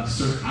by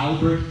Sir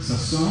Albert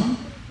Sassoon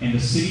in the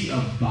city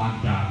of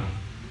Baghdad.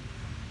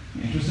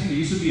 Interesting. There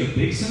used to be a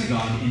big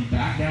synagogue in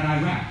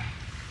Baghdad, Iraq.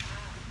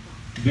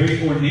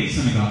 Very ornate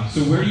synagogue.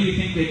 So where do you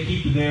think they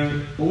keep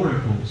their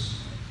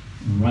oracles?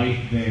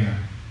 Right there,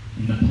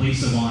 in the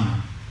place of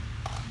honor.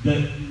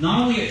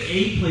 Not only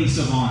a place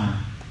of honor,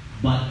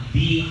 but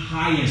the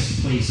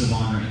highest place of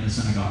honor in the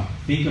synagogue.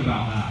 Think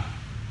about that.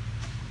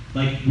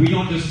 Like, we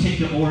don't just take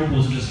the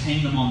oracles and just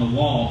hang them on the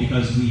wall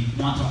because we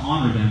want to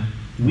honor them.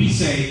 We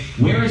say,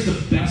 where is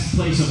the best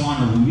place of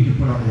honor where we can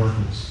put our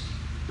oracles?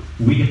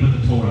 We can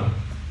put the Torah.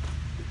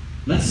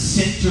 Let's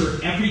center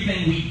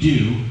everything we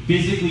do,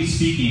 physically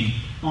speaking,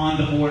 on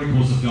the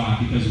oracles of God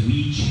because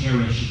we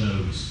cherish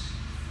those.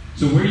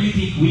 So where do you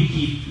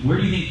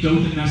think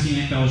Dothan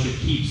Messianic Fellowship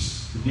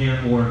keeps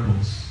their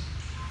oracles?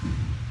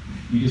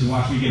 You just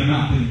watch me get them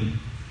out, didn't you?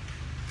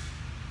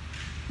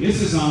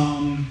 This is, I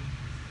don't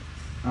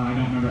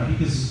remember. I think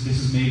this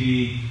is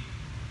maybe,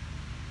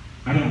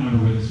 I don't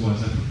remember where this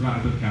was. I forgot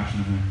to put the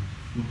caption on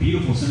there.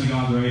 Beautiful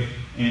synagogue, right?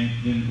 And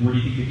then where do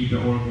you think they keep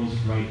their oracles?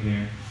 Right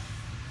there.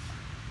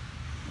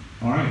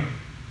 All right.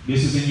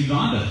 This is in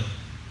Uganda.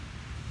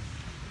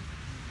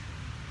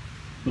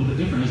 A little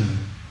bit different, isn't it?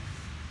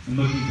 And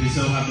look, they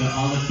still have the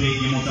Aleph,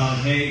 Beit, Gimel,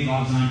 Dalet, Hey,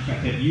 Vav, Zayin,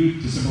 Chet,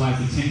 Yud to symbolize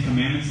the 10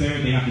 Commandments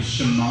there. They have the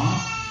Shema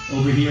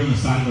over here on the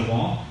side of the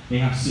wall. They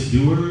have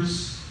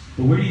Siddurs.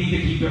 But where do you think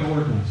they keep their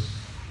oracles?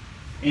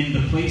 In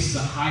the place, the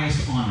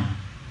highest honor.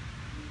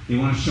 They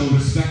want to show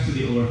respect to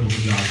the oracles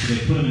of God, so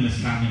they put them in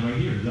this cabinet right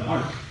here, the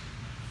ark.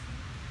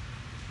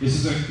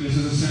 This is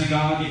a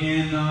synagogue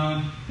in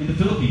the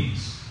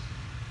Philippines.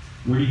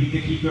 Where do you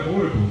think they keep their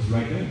oracles?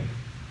 Right there,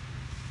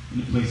 in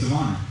the place of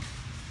honor.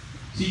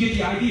 So you get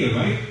the idea,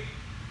 right?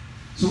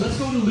 So let's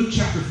go to Luke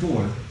chapter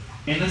 4,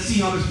 and let's see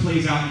how this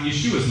plays out in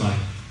Yeshua's life.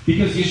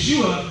 Because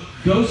Yeshua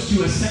goes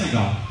to a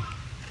synagogue.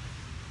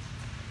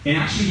 And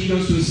actually he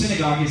goes to a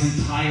synagogue his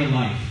entire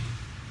life.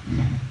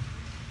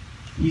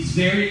 He's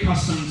very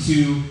accustomed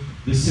to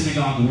the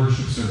synagogue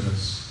worship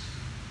service.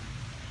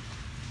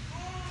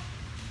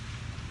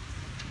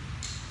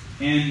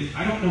 And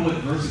I don't know what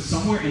verse, it's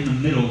somewhere in the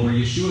middle where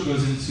Yeshua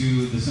goes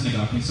into the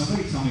synagogue. Can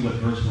somebody tell me what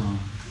verse we're on?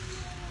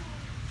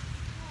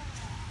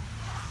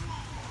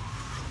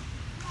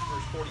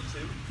 Verse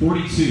 42.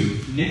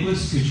 42.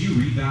 Nicholas, could you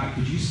read that?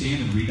 Could you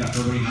stand and read that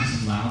for everybody nice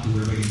and loud to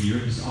where everybody can hear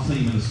it? I'll tell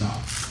you when to stop.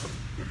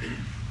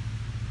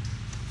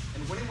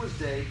 And when it was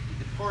day, he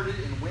departed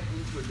and went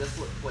into a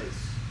desolate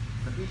place.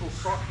 The people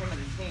sought him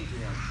and came to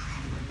him,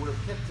 and would have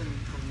kept him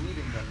from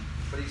leaving them.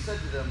 But he said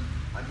to them,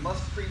 I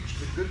must preach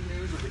the good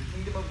news of the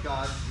kingdom of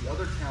God to the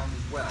other towns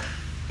as well,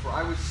 for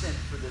I was sent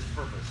for this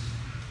purpose.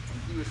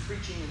 And he was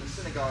preaching in the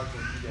synagogues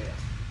of Judea.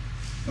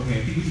 Okay,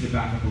 I think we need to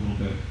back up a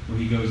little bit where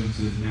he goes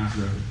into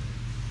Nazareth.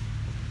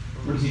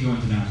 Where does he go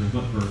into Nazareth?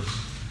 What verse?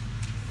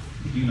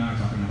 I think you and I were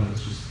talking about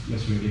this just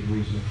yesterday, I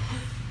believe so.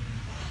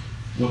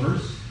 What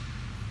verse?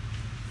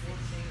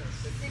 14 or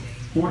 16.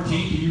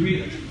 14. Can you read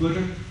it,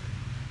 Fletcher?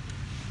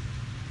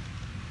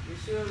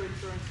 Yeshua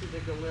returned to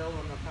the Galilee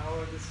in the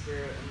power of the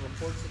Spirit, and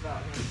reports about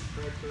him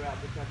spread throughout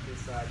the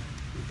countryside.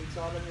 He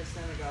taught in the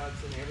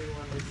synagogues, and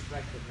everyone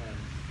respected him.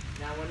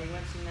 Now when he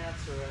went to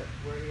Nazareth,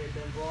 where he had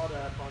been brought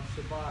up, on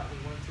Shabbat, he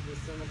went to the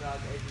synagogue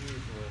as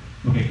usual.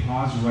 Okay,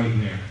 pause right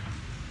there.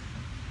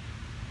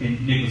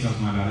 And Nicholas, that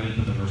was my bad. I didn't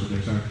put the verse up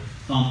there, sorry.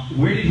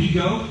 Where did he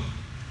go?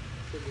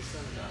 To the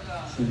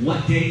synagogue.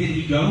 What day did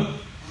he go?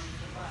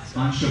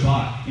 On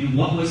Shabbat. And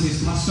what was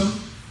his custom?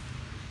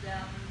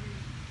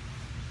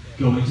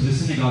 Going to the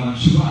synagogue on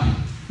Shabbat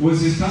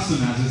was his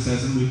custom, as it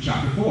says in Luke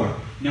chapter 4.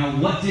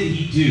 Now, what did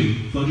he do?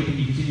 Floja, can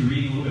you continue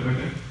reading a little bit right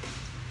there?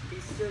 He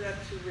stood up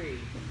to read,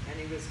 and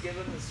he was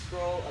given the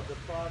scroll of the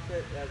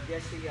prophet of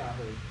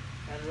Yeshayahu.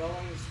 And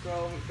rolling the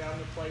scroll, he found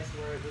the place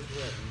where it was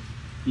written.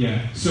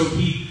 Yeah, so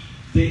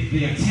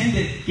the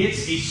attendant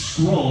gets a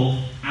scroll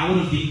out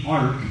of the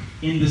ark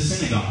in the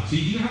synagogue. So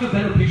do you have a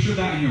better picture of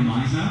that in your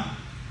minds now?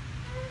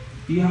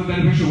 Do you have a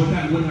better picture of what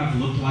that would have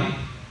looked like?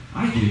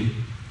 I do.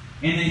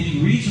 And then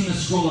he reads from the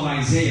scroll of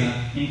Isaiah,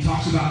 and he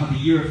talks about how the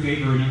year of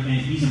favor, and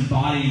he's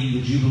embodying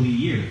the Jubilee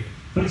year.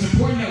 But it's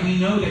important that we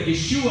know that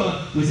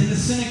Yeshua was in the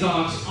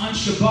synagogues on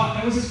Shabbat.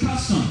 That was his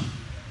custom.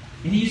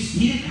 And he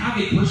didn't have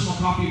a personal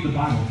copy of the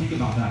Bible. Think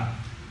about that.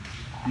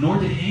 Nor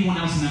did anyone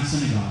else in that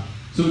synagogue.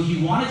 So if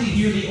you wanted to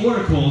hear the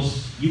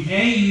oracles, you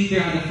either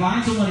had to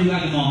find someone who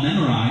had them all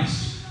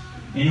memorized,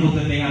 and hope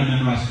that they had them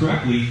memorized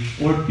correctly,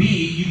 or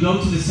B, you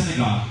go to the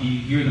synagogue and you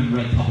hear them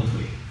read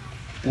publicly.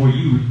 Or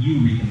you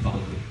read them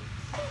publicly.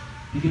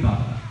 Think about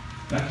that.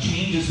 That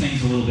changes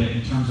things a little bit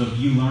in terms of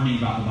you learning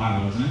about the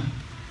Bible, doesn't it?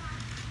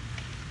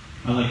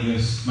 I like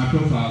this. My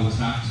profile was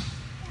hacked.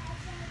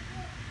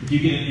 If you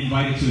get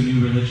invited to a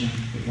new religion,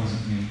 it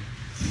wasn't me.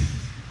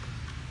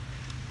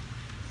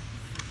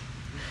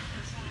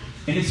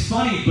 And it's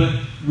funny,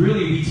 but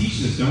really we teach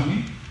this, don't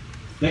we?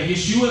 That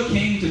Yeshua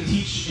came to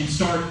teach and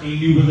start a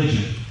new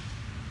religion.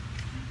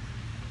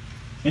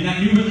 And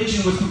that new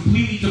religion was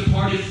completely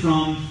departed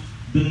from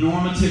the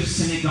normative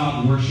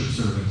synagogue worship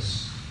service.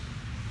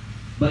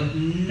 But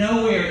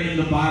nowhere in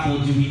the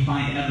Bible do we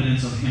find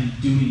evidence of him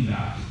doing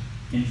that.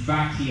 In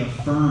fact, he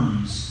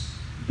affirms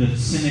the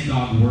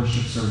synagogue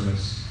worship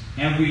service.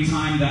 Every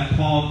time that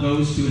Paul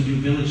goes to a new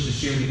village to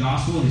share the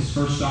gospel, his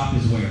first stop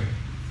is where?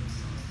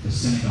 The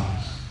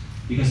synagogues.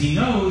 Because he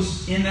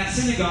knows in that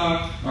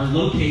synagogue are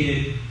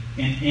located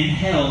and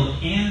held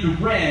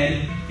and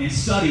read and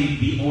studied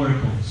the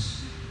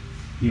oracles.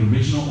 The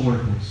original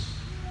oracles.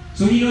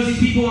 So he knows these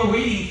people are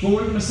waiting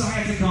for the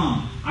Messiah to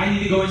come. I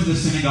need to go into the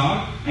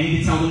synagogue. I need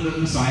to tell them that the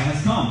Messiah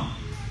has come.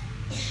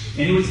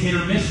 And it was hit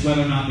or miss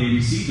whether or not they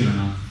received it or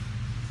not.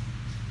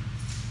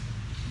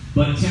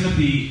 But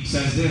Timothy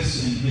says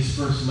this in his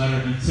first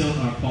letter,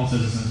 Paul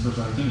says this in his first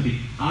letter to Timothy,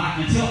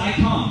 until I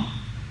come,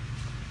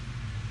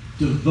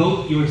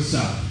 devote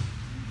yourself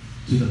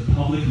to the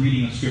public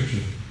reading of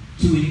Scripture,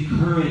 to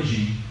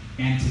encouraging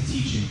and to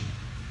teaching.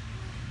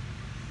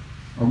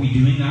 Are we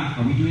doing that?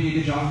 Are we doing a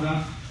good job of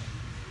that?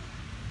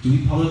 Do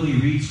we publicly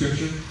read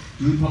Scripture?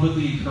 Do we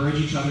publicly encourage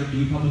each other? Do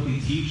we publicly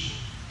teach?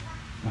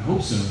 I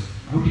hope so.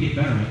 I hope to get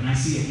better at it. And I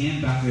see a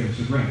hand back there,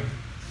 so great.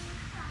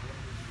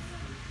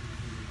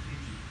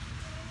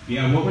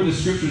 Yeah, what were the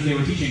scriptures they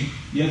were teaching?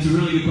 Yeah, it's a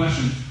really good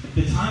question. At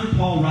the time of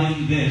Paul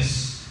writing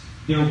this,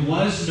 there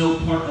was no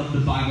part of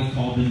the Bible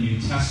called the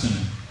New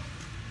Testament.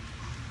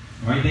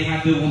 All right, they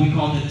had what we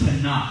call the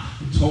Tanakh,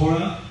 the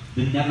Torah,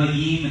 the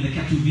Nevi'im, and the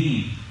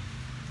Ketuvim,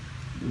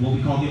 what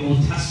we call the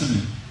Old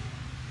Testament.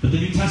 But the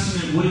New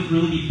Testament wouldn't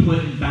really be put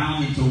and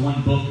bound into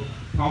one book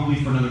probably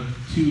for another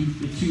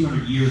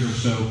 200 years or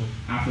so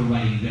after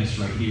writing this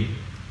right here.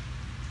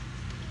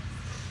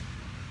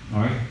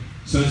 All right?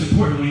 So it's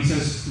important when he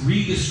says,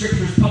 read the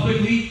scriptures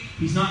publicly,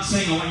 he's not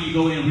saying, I want you to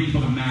go in and read the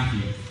book of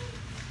Matthew.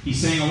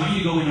 He's saying, I want you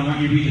to go in and I want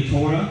you to read the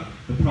Torah,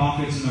 the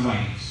prophets, and the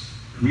writings.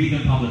 Read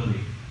them publicly.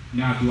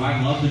 Now, do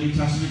I love the New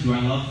Testament? Do I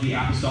love the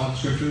apostolic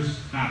scriptures?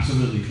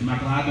 Absolutely. Am I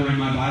glad they're in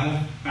my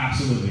Bible?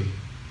 Absolutely.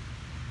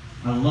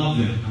 I love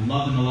them. I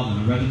love them. I love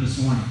them. I read them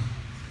this morning.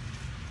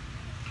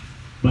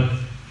 But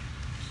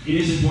it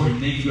is important.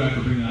 Thank you, God,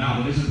 for bringing that out.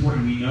 But it is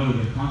important we know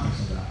the context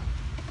of that.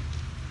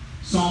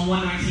 Psalm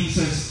 119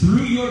 says,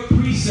 through your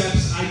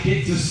precepts I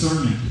get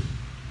discernment.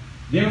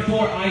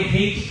 Therefore I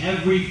hate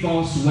every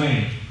false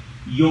way.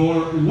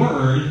 Your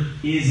word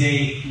is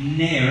a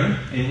ner,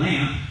 a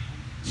lamp,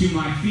 to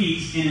my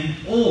feet and an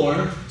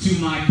oar to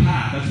my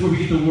path. That's where we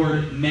get the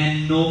word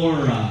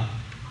menorah.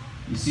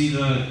 You see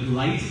the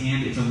light,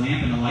 and it's a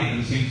lamp and a light at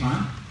the same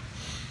time.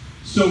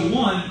 So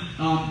one,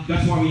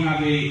 that's why we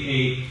have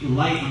a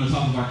light on the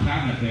top of our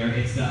cabinet there.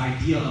 It's the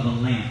idea of a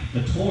lamp.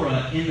 The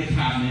Torah in the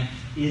cabinet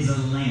is a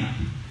lamp.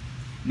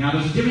 Now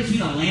there's a difference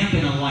between a lamp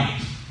and a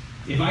light.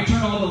 If I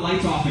turn all the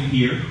lights off in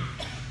here,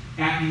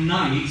 at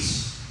night,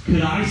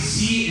 could I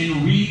see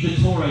and read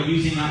the Torah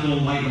using that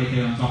little light right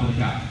there on top of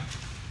the cabinet?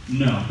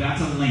 No,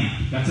 that's a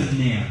lamp. That's a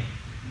ner.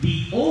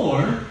 The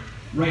or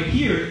right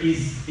here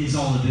is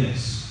all of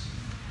this.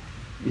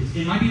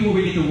 It might be where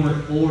we get the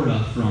word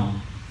aura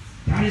from.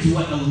 That is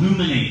what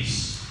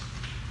illuminates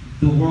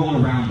the world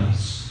around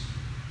us.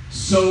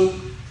 So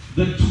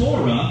the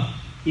Torah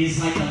is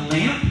like a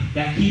lamp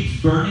that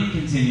keeps burning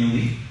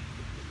continually.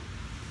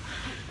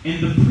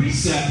 And the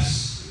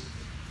precepts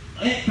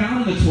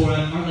found in the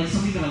Torah are like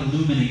something that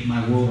illuminate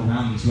my world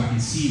around me so I can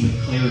see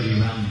with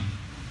clarity around me.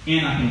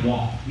 And I can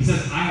walk. He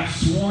says, I have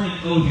sworn an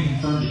oath and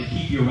confirmed it to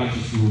keep your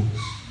righteous rules.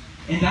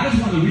 And that is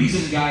one of the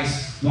reasons,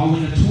 guys, why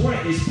when the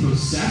Torah is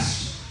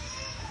processed,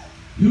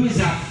 who is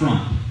out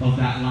front of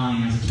that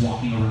line as it's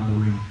walking around the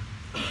room?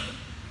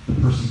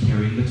 The person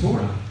carrying the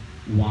Torah.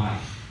 Why?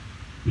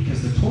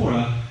 Because the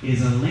Torah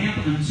is a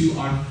lamp unto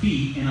our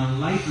feet and a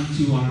light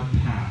unto our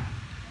path.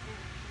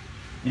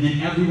 And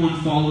then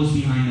everyone follows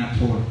behind that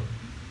Torah.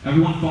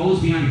 Everyone follows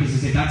behind because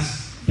they say,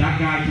 that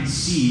guy can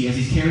see, as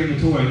he's carrying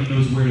the Torah, he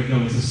knows where to go.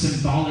 It's a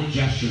symbolic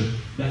gesture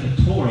that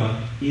the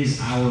Torah is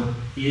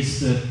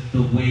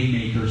the way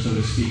maker, so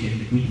to speak,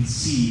 and we can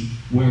see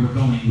where we're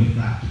going with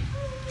that.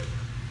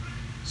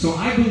 So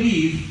I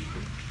believe,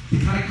 to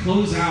kind of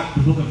close out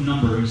the book of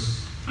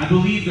Numbers, I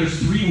believe there's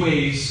 3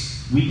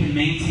 ways we can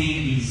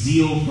maintain a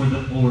zeal for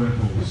the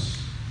oracles,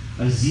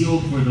 a zeal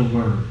for the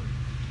Word.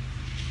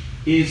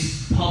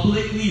 Is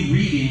publicly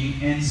reading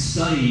and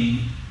studying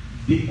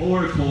the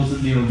oracles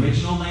in their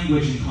original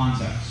language and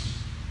context.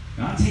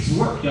 Now, that takes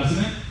work,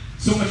 doesn't it?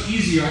 So much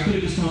easier. I could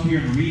have just come up here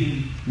and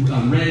read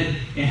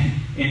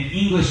an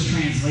English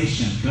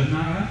translation, couldn't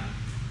I have?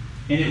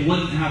 And it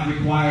wouldn't have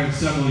required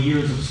several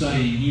years of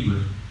studying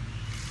Hebrew.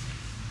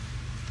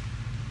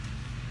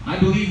 I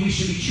believe we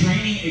should be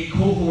training a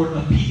cohort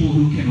of people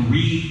who can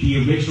read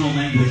the original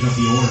language of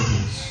the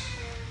oracles.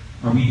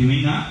 Are we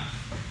doing that?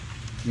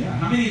 Yeah.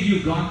 How many of you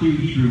have gone through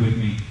Hebrew with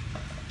me?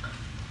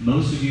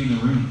 Most of you in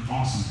the room.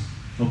 Awesome.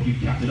 Hope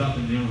you've kept it up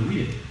and been able to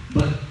read it.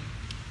 But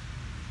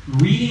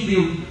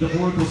reading the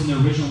oracles in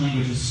the original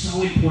language is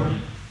so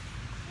important.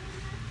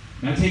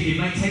 It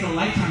might take a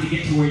lifetime to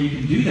get to where you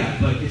can do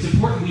that, but it's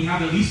important we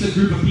have at least a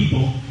group of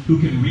people who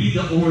can read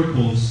the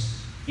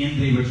oracles in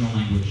the original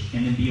language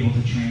and then be able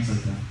to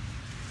translate them.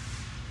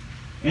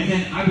 And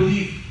then I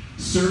believe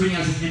serving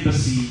as an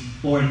embassy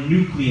or a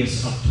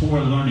nucleus of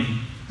Torah learning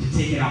to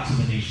take it out to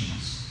the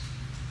nations.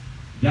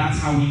 That's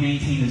how we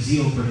maintain a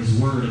zeal for His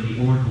Word and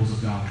the oracles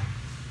of God.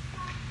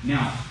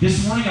 Now,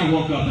 this morning I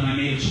woke up and I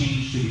made a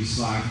change to these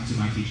slides and to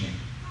my teaching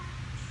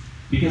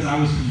because I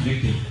was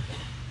convicted.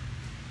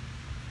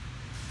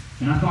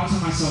 And I thought to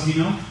myself,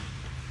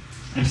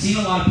 I've seen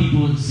a lot of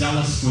people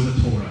zealous for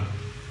the Torah.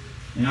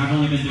 And I've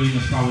only been doing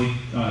this probably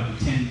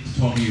 10 to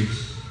 12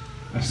 years.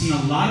 I've seen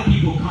a lot of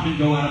people come and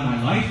go out of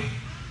my life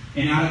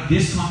and out of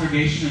this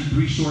congregation in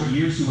 3 short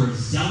years who are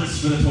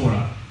zealous for the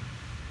Torah.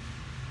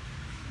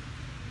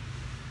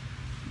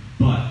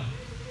 But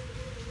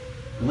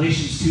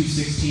Galatians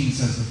 2:16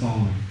 says the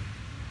following.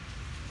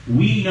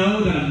 We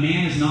know that a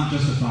man is not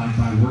justified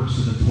by works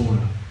of the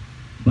Torah,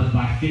 but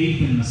by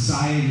faith in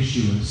Messiah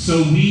Yeshua.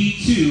 So we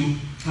too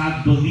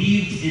have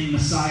believed in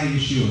Messiah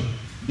Yeshua,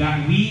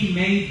 that we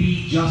may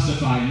be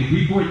justified. And the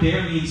Greek word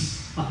there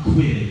means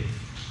acquitted.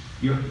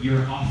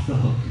 You're off the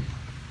hook.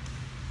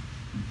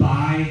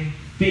 By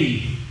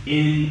faith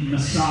in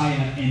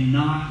Messiah and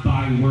not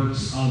by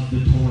works of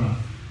the Torah.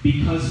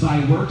 Because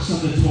by works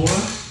of the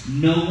Torah,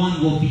 no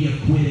one will be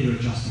acquitted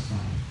or justified.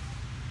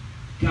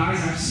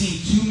 Guys, I've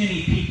seen too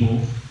many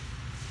people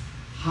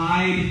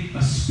hide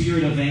a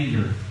spirit of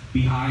anger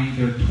behind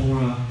their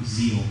Torah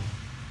zeal.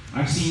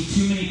 I've seen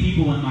too many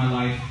people in my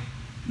life,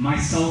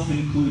 myself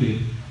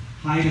included,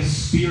 hide a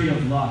spirit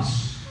of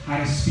lust,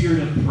 hide a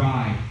spirit of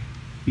pride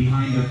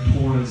behind their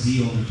Torah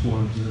zeal and their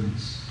Torah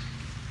observance.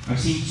 I've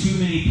seen too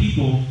many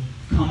people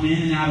come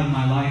in and out of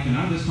my life and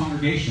out of this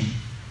congregation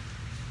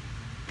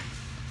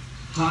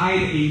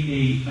hide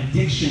a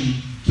addiction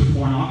to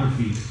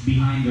pornography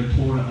behind their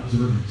Torah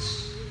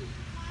observance.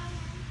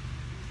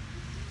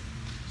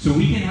 So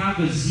we can have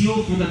a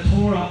zeal for the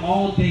Torah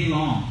all day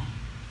long.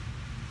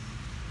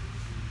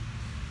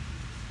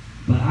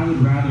 But I would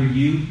rather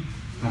you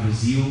have a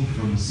zeal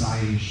for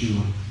Messiah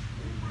Yeshua.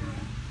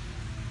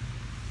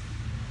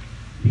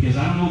 Because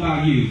I don't know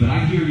about you, but I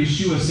hear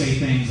Yeshua say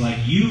things like,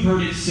 you've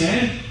heard it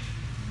said,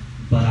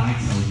 but I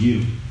tell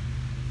you.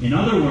 In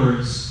other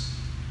words,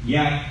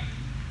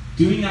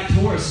 doing that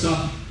Torah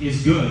stuff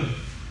is good.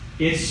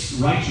 It's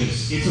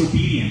righteous. It's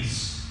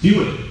obedience.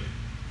 Do it.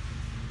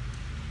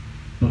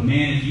 But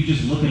man, if you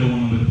just look at a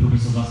woman with the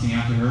purpose of lusting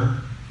after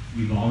her,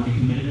 you've already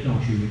committed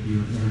adultery with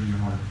in your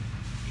heart.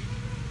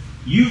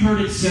 You've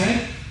heard it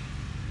said,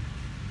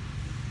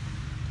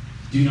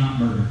 do not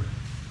murder.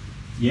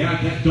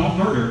 Yeah, don't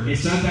murder. It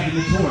says that in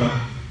the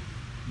Torah.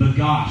 But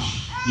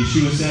gosh,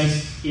 Yeshua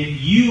says,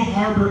 if you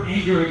harbor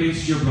anger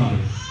against your brother,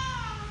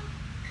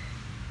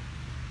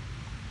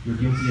 you're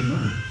guilty of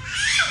murder.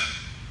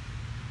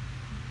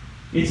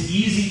 It's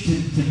easy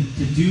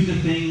to do the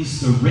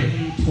things, the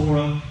written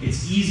Torah.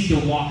 It's easy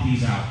to walk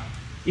these out.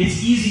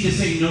 It's easy to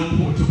say no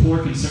to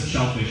pork and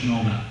shellfish and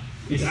all that.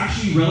 It's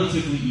actually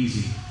relatively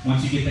easy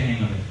once you get the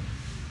hang of it.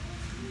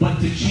 But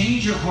to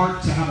change your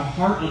heart, to have a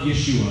heart of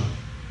Yeshua,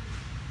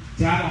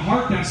 to have a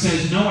heart that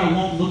says, no, I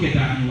won't look at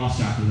that and lust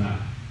after that.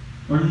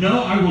 Or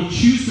no, I will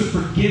choose to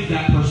forgive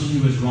that person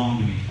who has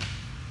wronged me.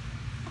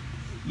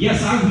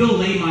 Yes, I will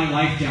lay my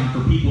life down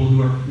for people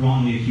who are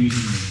wrongly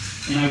accusing me.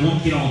 And I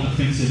won't get all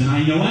defensive. And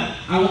I know what?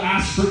 I will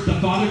ask for the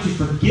Father to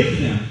forgive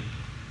them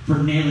for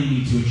nailing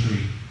me to a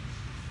tree.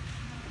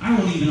 I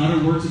won't even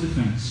utter words of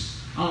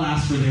defense. I'll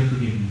ask for their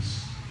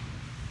forgiveness.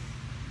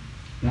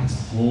 That's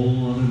a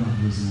whole other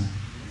level, isn't it?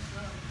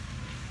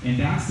 And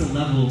that's the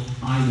level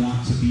I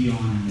want to be on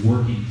and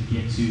working to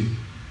get to.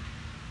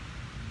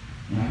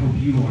 And I hope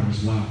you are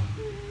as well.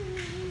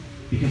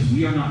 Because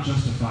we are not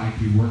justified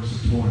through works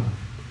of Torah.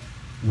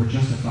 We're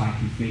justified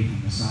through faith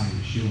in Messiah,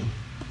 Yeshua.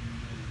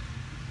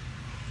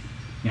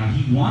 Now,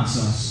 He wants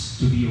us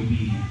to be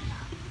obedient.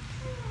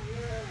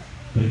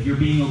 But if you're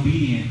being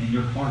obedient and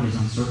your heart is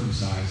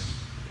uncircumcised,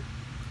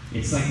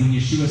 it's like when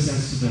Yeshua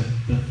says to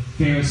the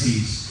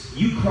Pharisees,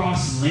 you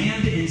cross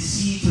land and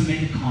sea to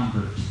make a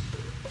convert.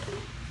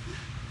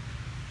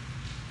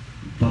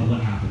 But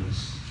what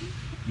happens?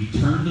 You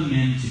turn them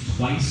into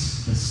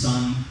twice the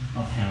son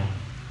of hell.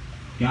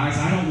 Guys,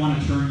 I don't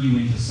want to turn you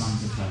into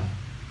sons of hell.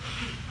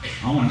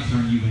 I want to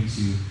turn you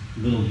into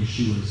little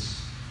Yeshuas.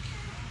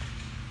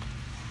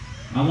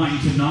 I want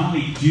you to not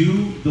only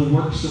do the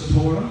works of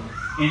Torah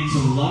and to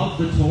love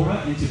the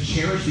Torah and to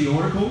cherish the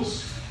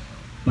oracles,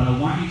 but I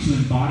want you to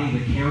embody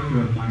the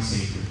character of my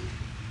Savior.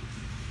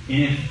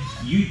 And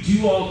if you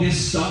do all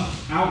this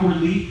stuff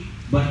outwardly,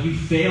 but you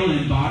fail in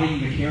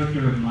embodying the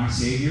character of my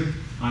Savior,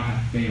 I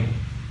have failed.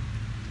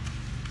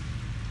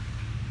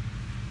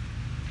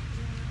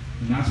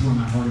 And that's where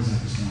my heart is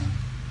at this morning.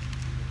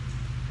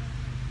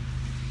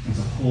 That's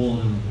a whole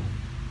other level.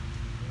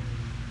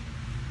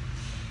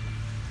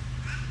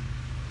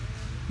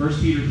 1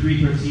 Peter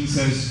 3:13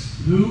 says,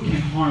 who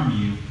can harm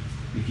you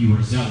if you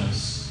are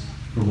zealous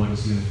for what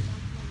is good?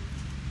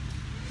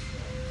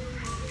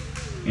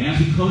 And as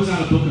we close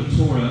out a book of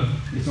Torah,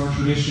 it's our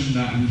tradition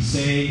that we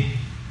say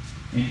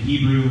in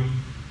Hebrew,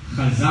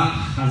 Chazak,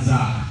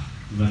 Chazak,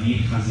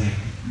 V'ani Chazek.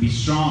 Be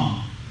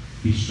strong,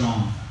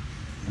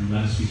 and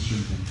let us be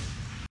strengthened.